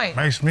Miss Point.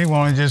 Makes me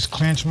want to just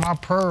clench my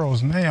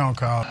pearls now,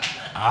 cause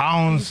I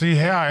don't see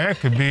how that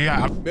could be.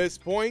 Miss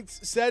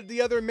Points said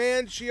the other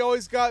man she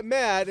always got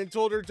mad and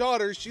told her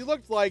daughter she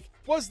looked like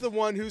was the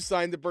one who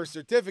signed the birth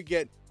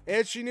certificate,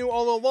 and she knew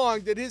all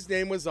along that his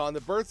name was on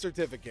the birth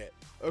certificate.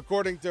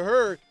 According to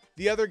her,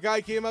 the other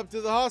guy came up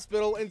to the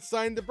hospital and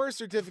signed the birth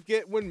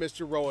certificate when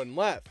Mr. Rowan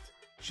left.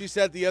 She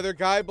said the other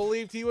guy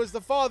believed he was the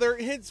father,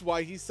 hence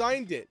why he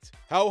signed it.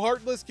 How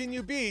heartless can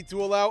you be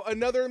to allow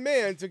another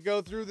man to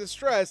go through the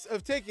stress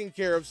of taking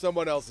care of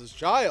someone else's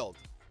child?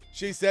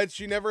 She said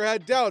she never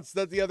had doubts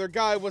that the other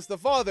guy was the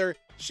father,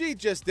 she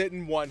just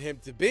didn't want him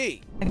to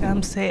be.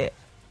 I'm sad.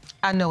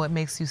 I know it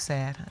makes you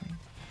sad, honey.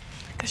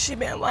 Cause she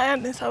been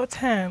lying this whole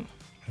time.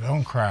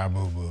 Don't cry,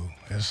 boo-boo.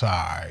 It's all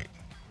right.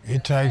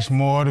 It takes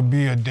more to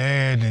be a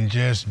dad than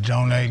just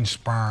donating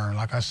sperm.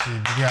 Like I said,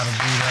 you gotta do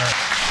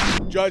that.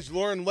 Judge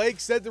Lauren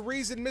Lake said the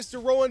reason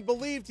Mr. Rowan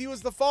believed he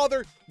was the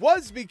father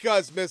was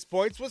because Miss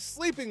Points was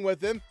sleeping with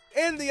him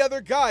and the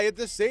other guy at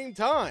the same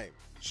time.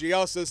 She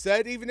also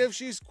said even if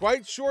she's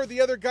quite sure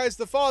the other guy's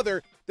the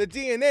father, the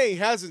DNA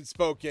hasn't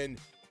spoken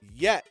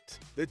yet.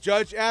 The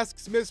judge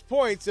asks Miss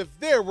Points if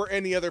there were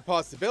any other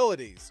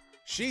possibilities.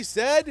 She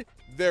said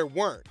there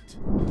weren't.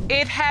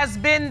 It has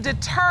been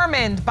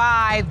determined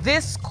by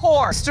this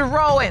court, Mr.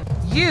 Rowan,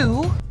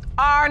 you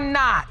are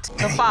not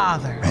the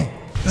father.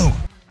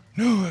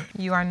 No.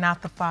 You are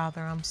not the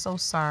father. I'm so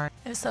sorry.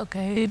 It's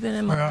okay. He's been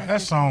in my Well,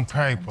 that's on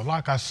paper.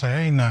 Like I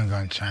say, ain't nothing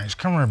gonna change.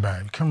 Come here,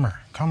 baby. Come here.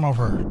 Come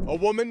over here. A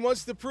woman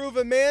wants to prove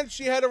a man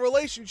she had a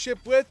relationship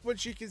with when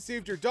she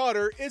conceived her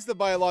daughter is the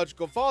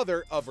biological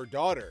father of her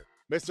daughter.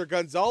 Mr.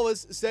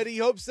 Gonzalez said he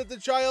hopes that the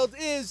child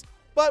is,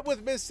 but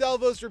with Ms.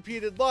 Salvo's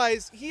repeated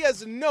lies, he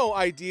has no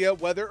idea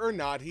whether or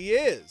not he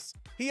is.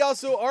 He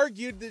also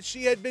argued that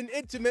she had been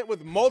intimate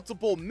with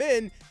multiple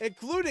men,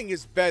 including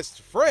his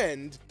best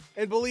friend,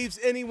 and believes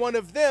any one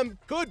of them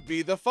could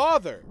be the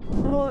father.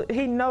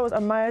 He knows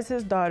Amaya's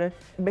his daughter,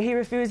 but he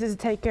refuses to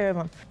take care of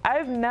him.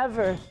 I've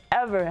never,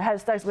 ever had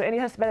sex with any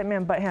Hispanic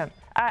man but him.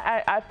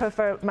 I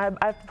prefer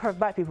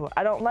black people.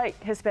 I don't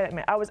like Hispanic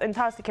men. I was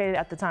intoxicated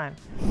at the time.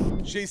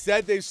 She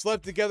said they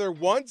slept together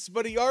once,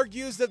 but he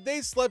argues that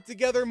they slept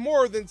together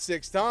more than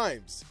 6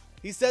 times.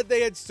 He said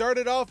they had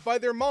started off by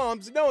their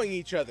moms knowing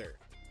each other.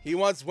 He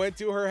once went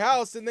to her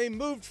house and they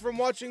moved from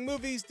watching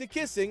movies to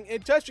kissing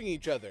and touching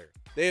each other.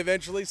 They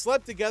eventually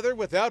slept together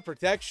without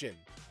protection.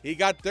 He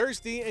got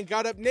thirsty and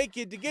got up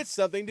naked to get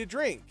something to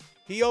drink.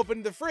 He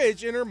opened the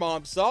fridge and her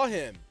mom saw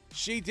him.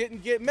 She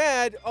didn't get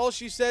mad, all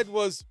she said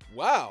was,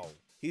 "Wow."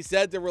 He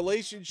said the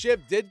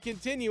relationship did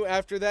continue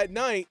after that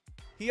night.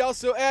 He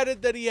also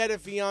added that he had a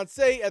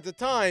fiancée at the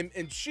time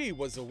and she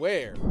was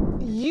aware.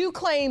 You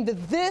claim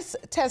that this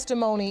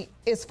testimony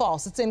is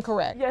false, it's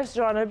incorrect. Yes,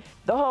 Your Honor.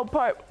 The whole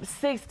part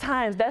 6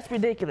 times, that's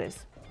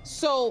ridiculous.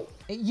 So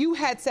you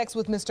had sex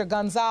with Mr.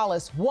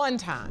 Gonzalez one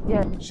time?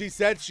 Yeah. She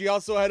said she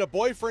also had a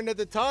boyfriend at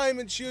the time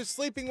and she was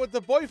sleeping with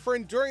the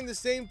boyfriend during the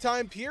same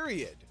time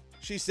period.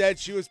 She said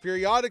she was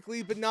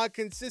periodically but not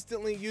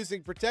consistently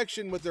using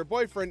protection with her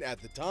boyfriend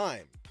at the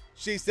time.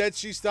 She said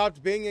she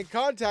stopped being in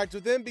contact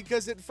with him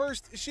because at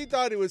first she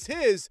thought it was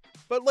his,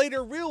 but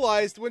later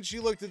realized when she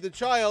looked at the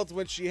child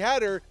when she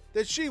had her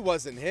that she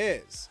wasn't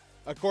his.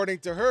 According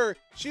to her,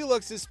 she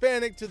looks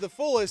Hispanic to the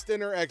fullest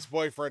and her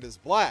ex-boyfriend is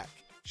black.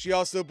 She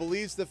also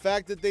believes the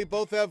fact that they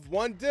both have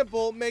one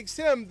dimple makes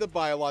him the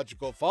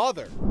biological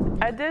father.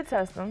 I did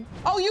test him.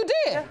 Oh, you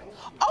did? Yeah.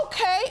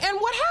 Okay, and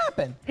what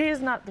happened? He's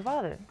not the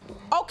father.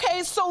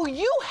 Okay, so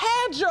you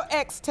had your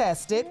ex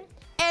tested,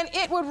 and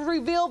it would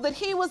reveal that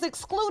he was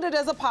excluded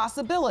as a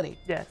possibility.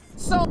 Yes.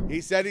 So he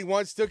said he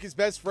once took his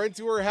best friend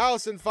to her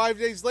house and 5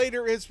 days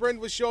later his friend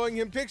was showing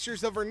him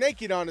pictures of her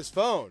naked on his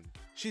phone.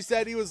 She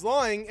said he was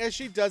lying as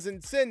she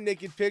doesn't send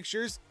naked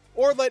pictures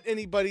or let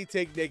anybody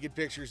take naked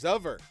pictures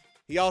of her.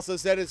 He also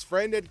said his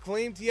friend had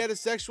claimed he had a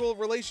sexual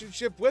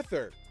relationship with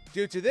her.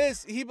 Due to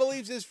this, he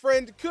believes his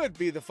friend could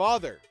be the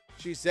father.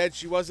 She said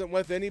she wasn't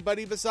with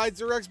anybody besides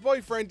her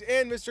ex-boyfriend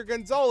and Mr.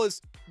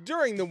 Gonzalez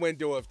during the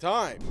window of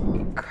time.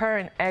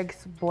 Current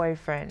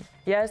ex-boyfriend.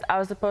 Yes, I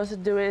was supposed to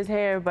do his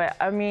hair, but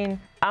I mean,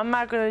 I'm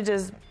not gonna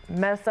just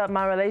mess up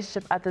my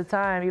relationship at the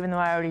time, even though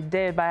I already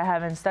did by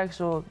having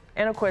sexual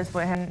intercourse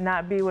with him,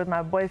 not be with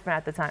my boyfriend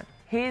at the time.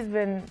 He's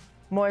been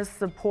more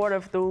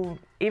supportive through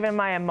even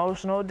my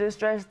emotional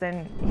distress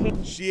than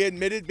he. She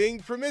admitted being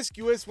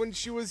promiscuous when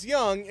she was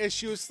young as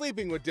she was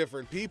sleeping with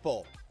different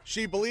people.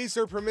 She believes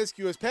her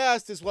promiscuous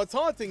past is what's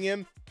haunting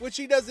him, which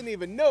he doesn't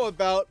even know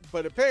about,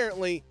 but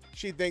apparently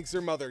she thinks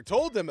her mother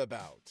told him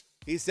about.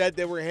 He said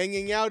they were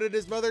hanging out at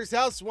his mother's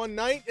house one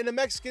night and a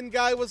Mexican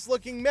guy was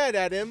looking mad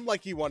at him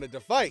like he wanted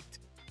to fight.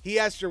 He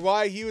asked her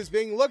why he was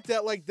being looked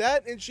at like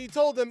that, and she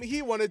told him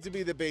he wanted to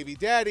be the baby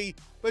daddy,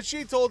 but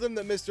she told him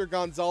that Mr.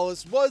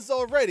 Gonzalez was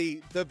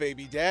already the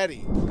baby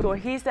daddy. Well,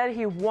 he said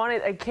he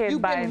wanted a kid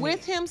You've by been me.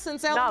 with him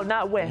since No,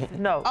 not with.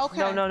 No.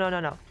 Okay.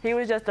 No. He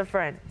was just a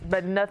friend,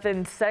 but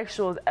nothing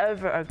sexual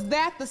ever. Is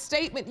that the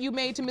statement you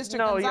made to Mr.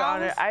 No, Gonzalez? Your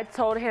Honor. I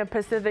told him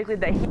specifically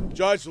that he.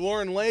 Judge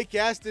Lauren Lake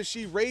asked if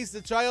she raised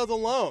the child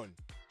alone.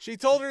 She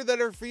told her that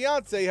her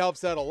fiance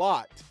helps out a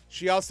lot.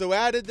 She also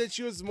added that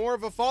she was more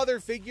of a father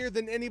figure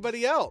than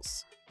anybody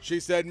else. She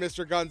said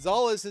Mr.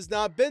 Gonzalez has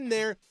not been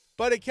there,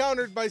 but it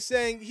countered by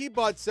saying he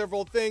bought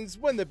several things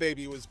when the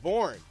baby was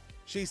born.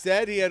 She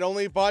said he had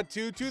only bought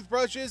 2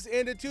 toothbrushes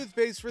and a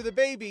toothpaste for the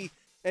baby,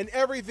 and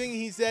everything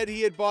he said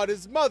he had bought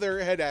his mother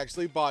had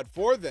actually bought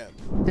for them.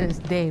 Since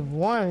day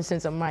one,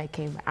 since Mike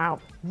came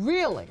out.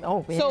 Really?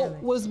 Oh, really? So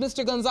was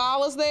Mr.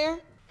 Gonzalez there?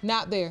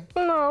 Not there?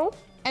 No.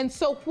 And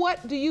so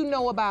what do you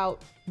know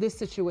about this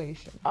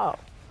situation? Oh,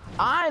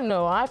 I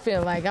know. I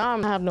feel like I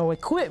don't have no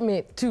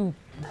equipment to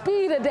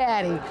be the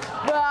daddy,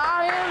 but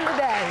I am the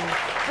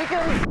daddy.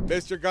 Because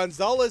Mr.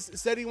 Gonzalez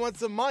said he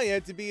wants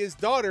Amaya to be his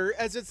daughter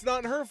as it's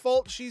not her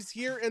fault she's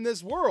here in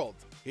this world.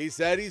 He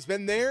said he's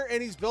been there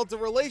and he's built a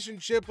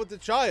relationship with the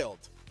child.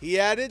 He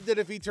added that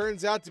if he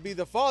turns out to be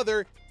the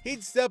father,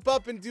 he'd step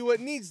up and do what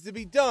needs to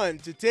be done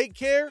to take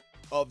care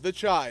of the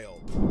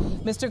child.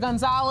 Mr.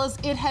 Gonzalez,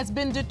 it has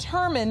been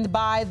determined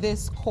by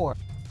this court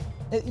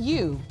that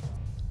you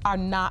are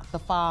not the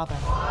father.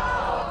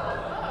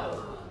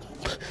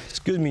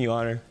 Excuse me, Your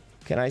Honor.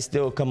 Can I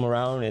still come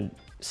around and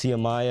see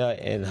Amaya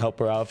and help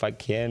her out if I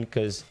can?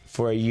 Because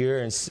for a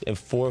year and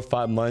 4 or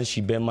 5 months,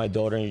 she's been my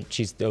daughter and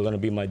she's still gonna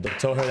be my daughter. I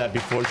told her that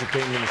before she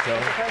came in the show.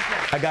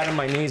 I got on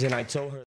my knees and I told her.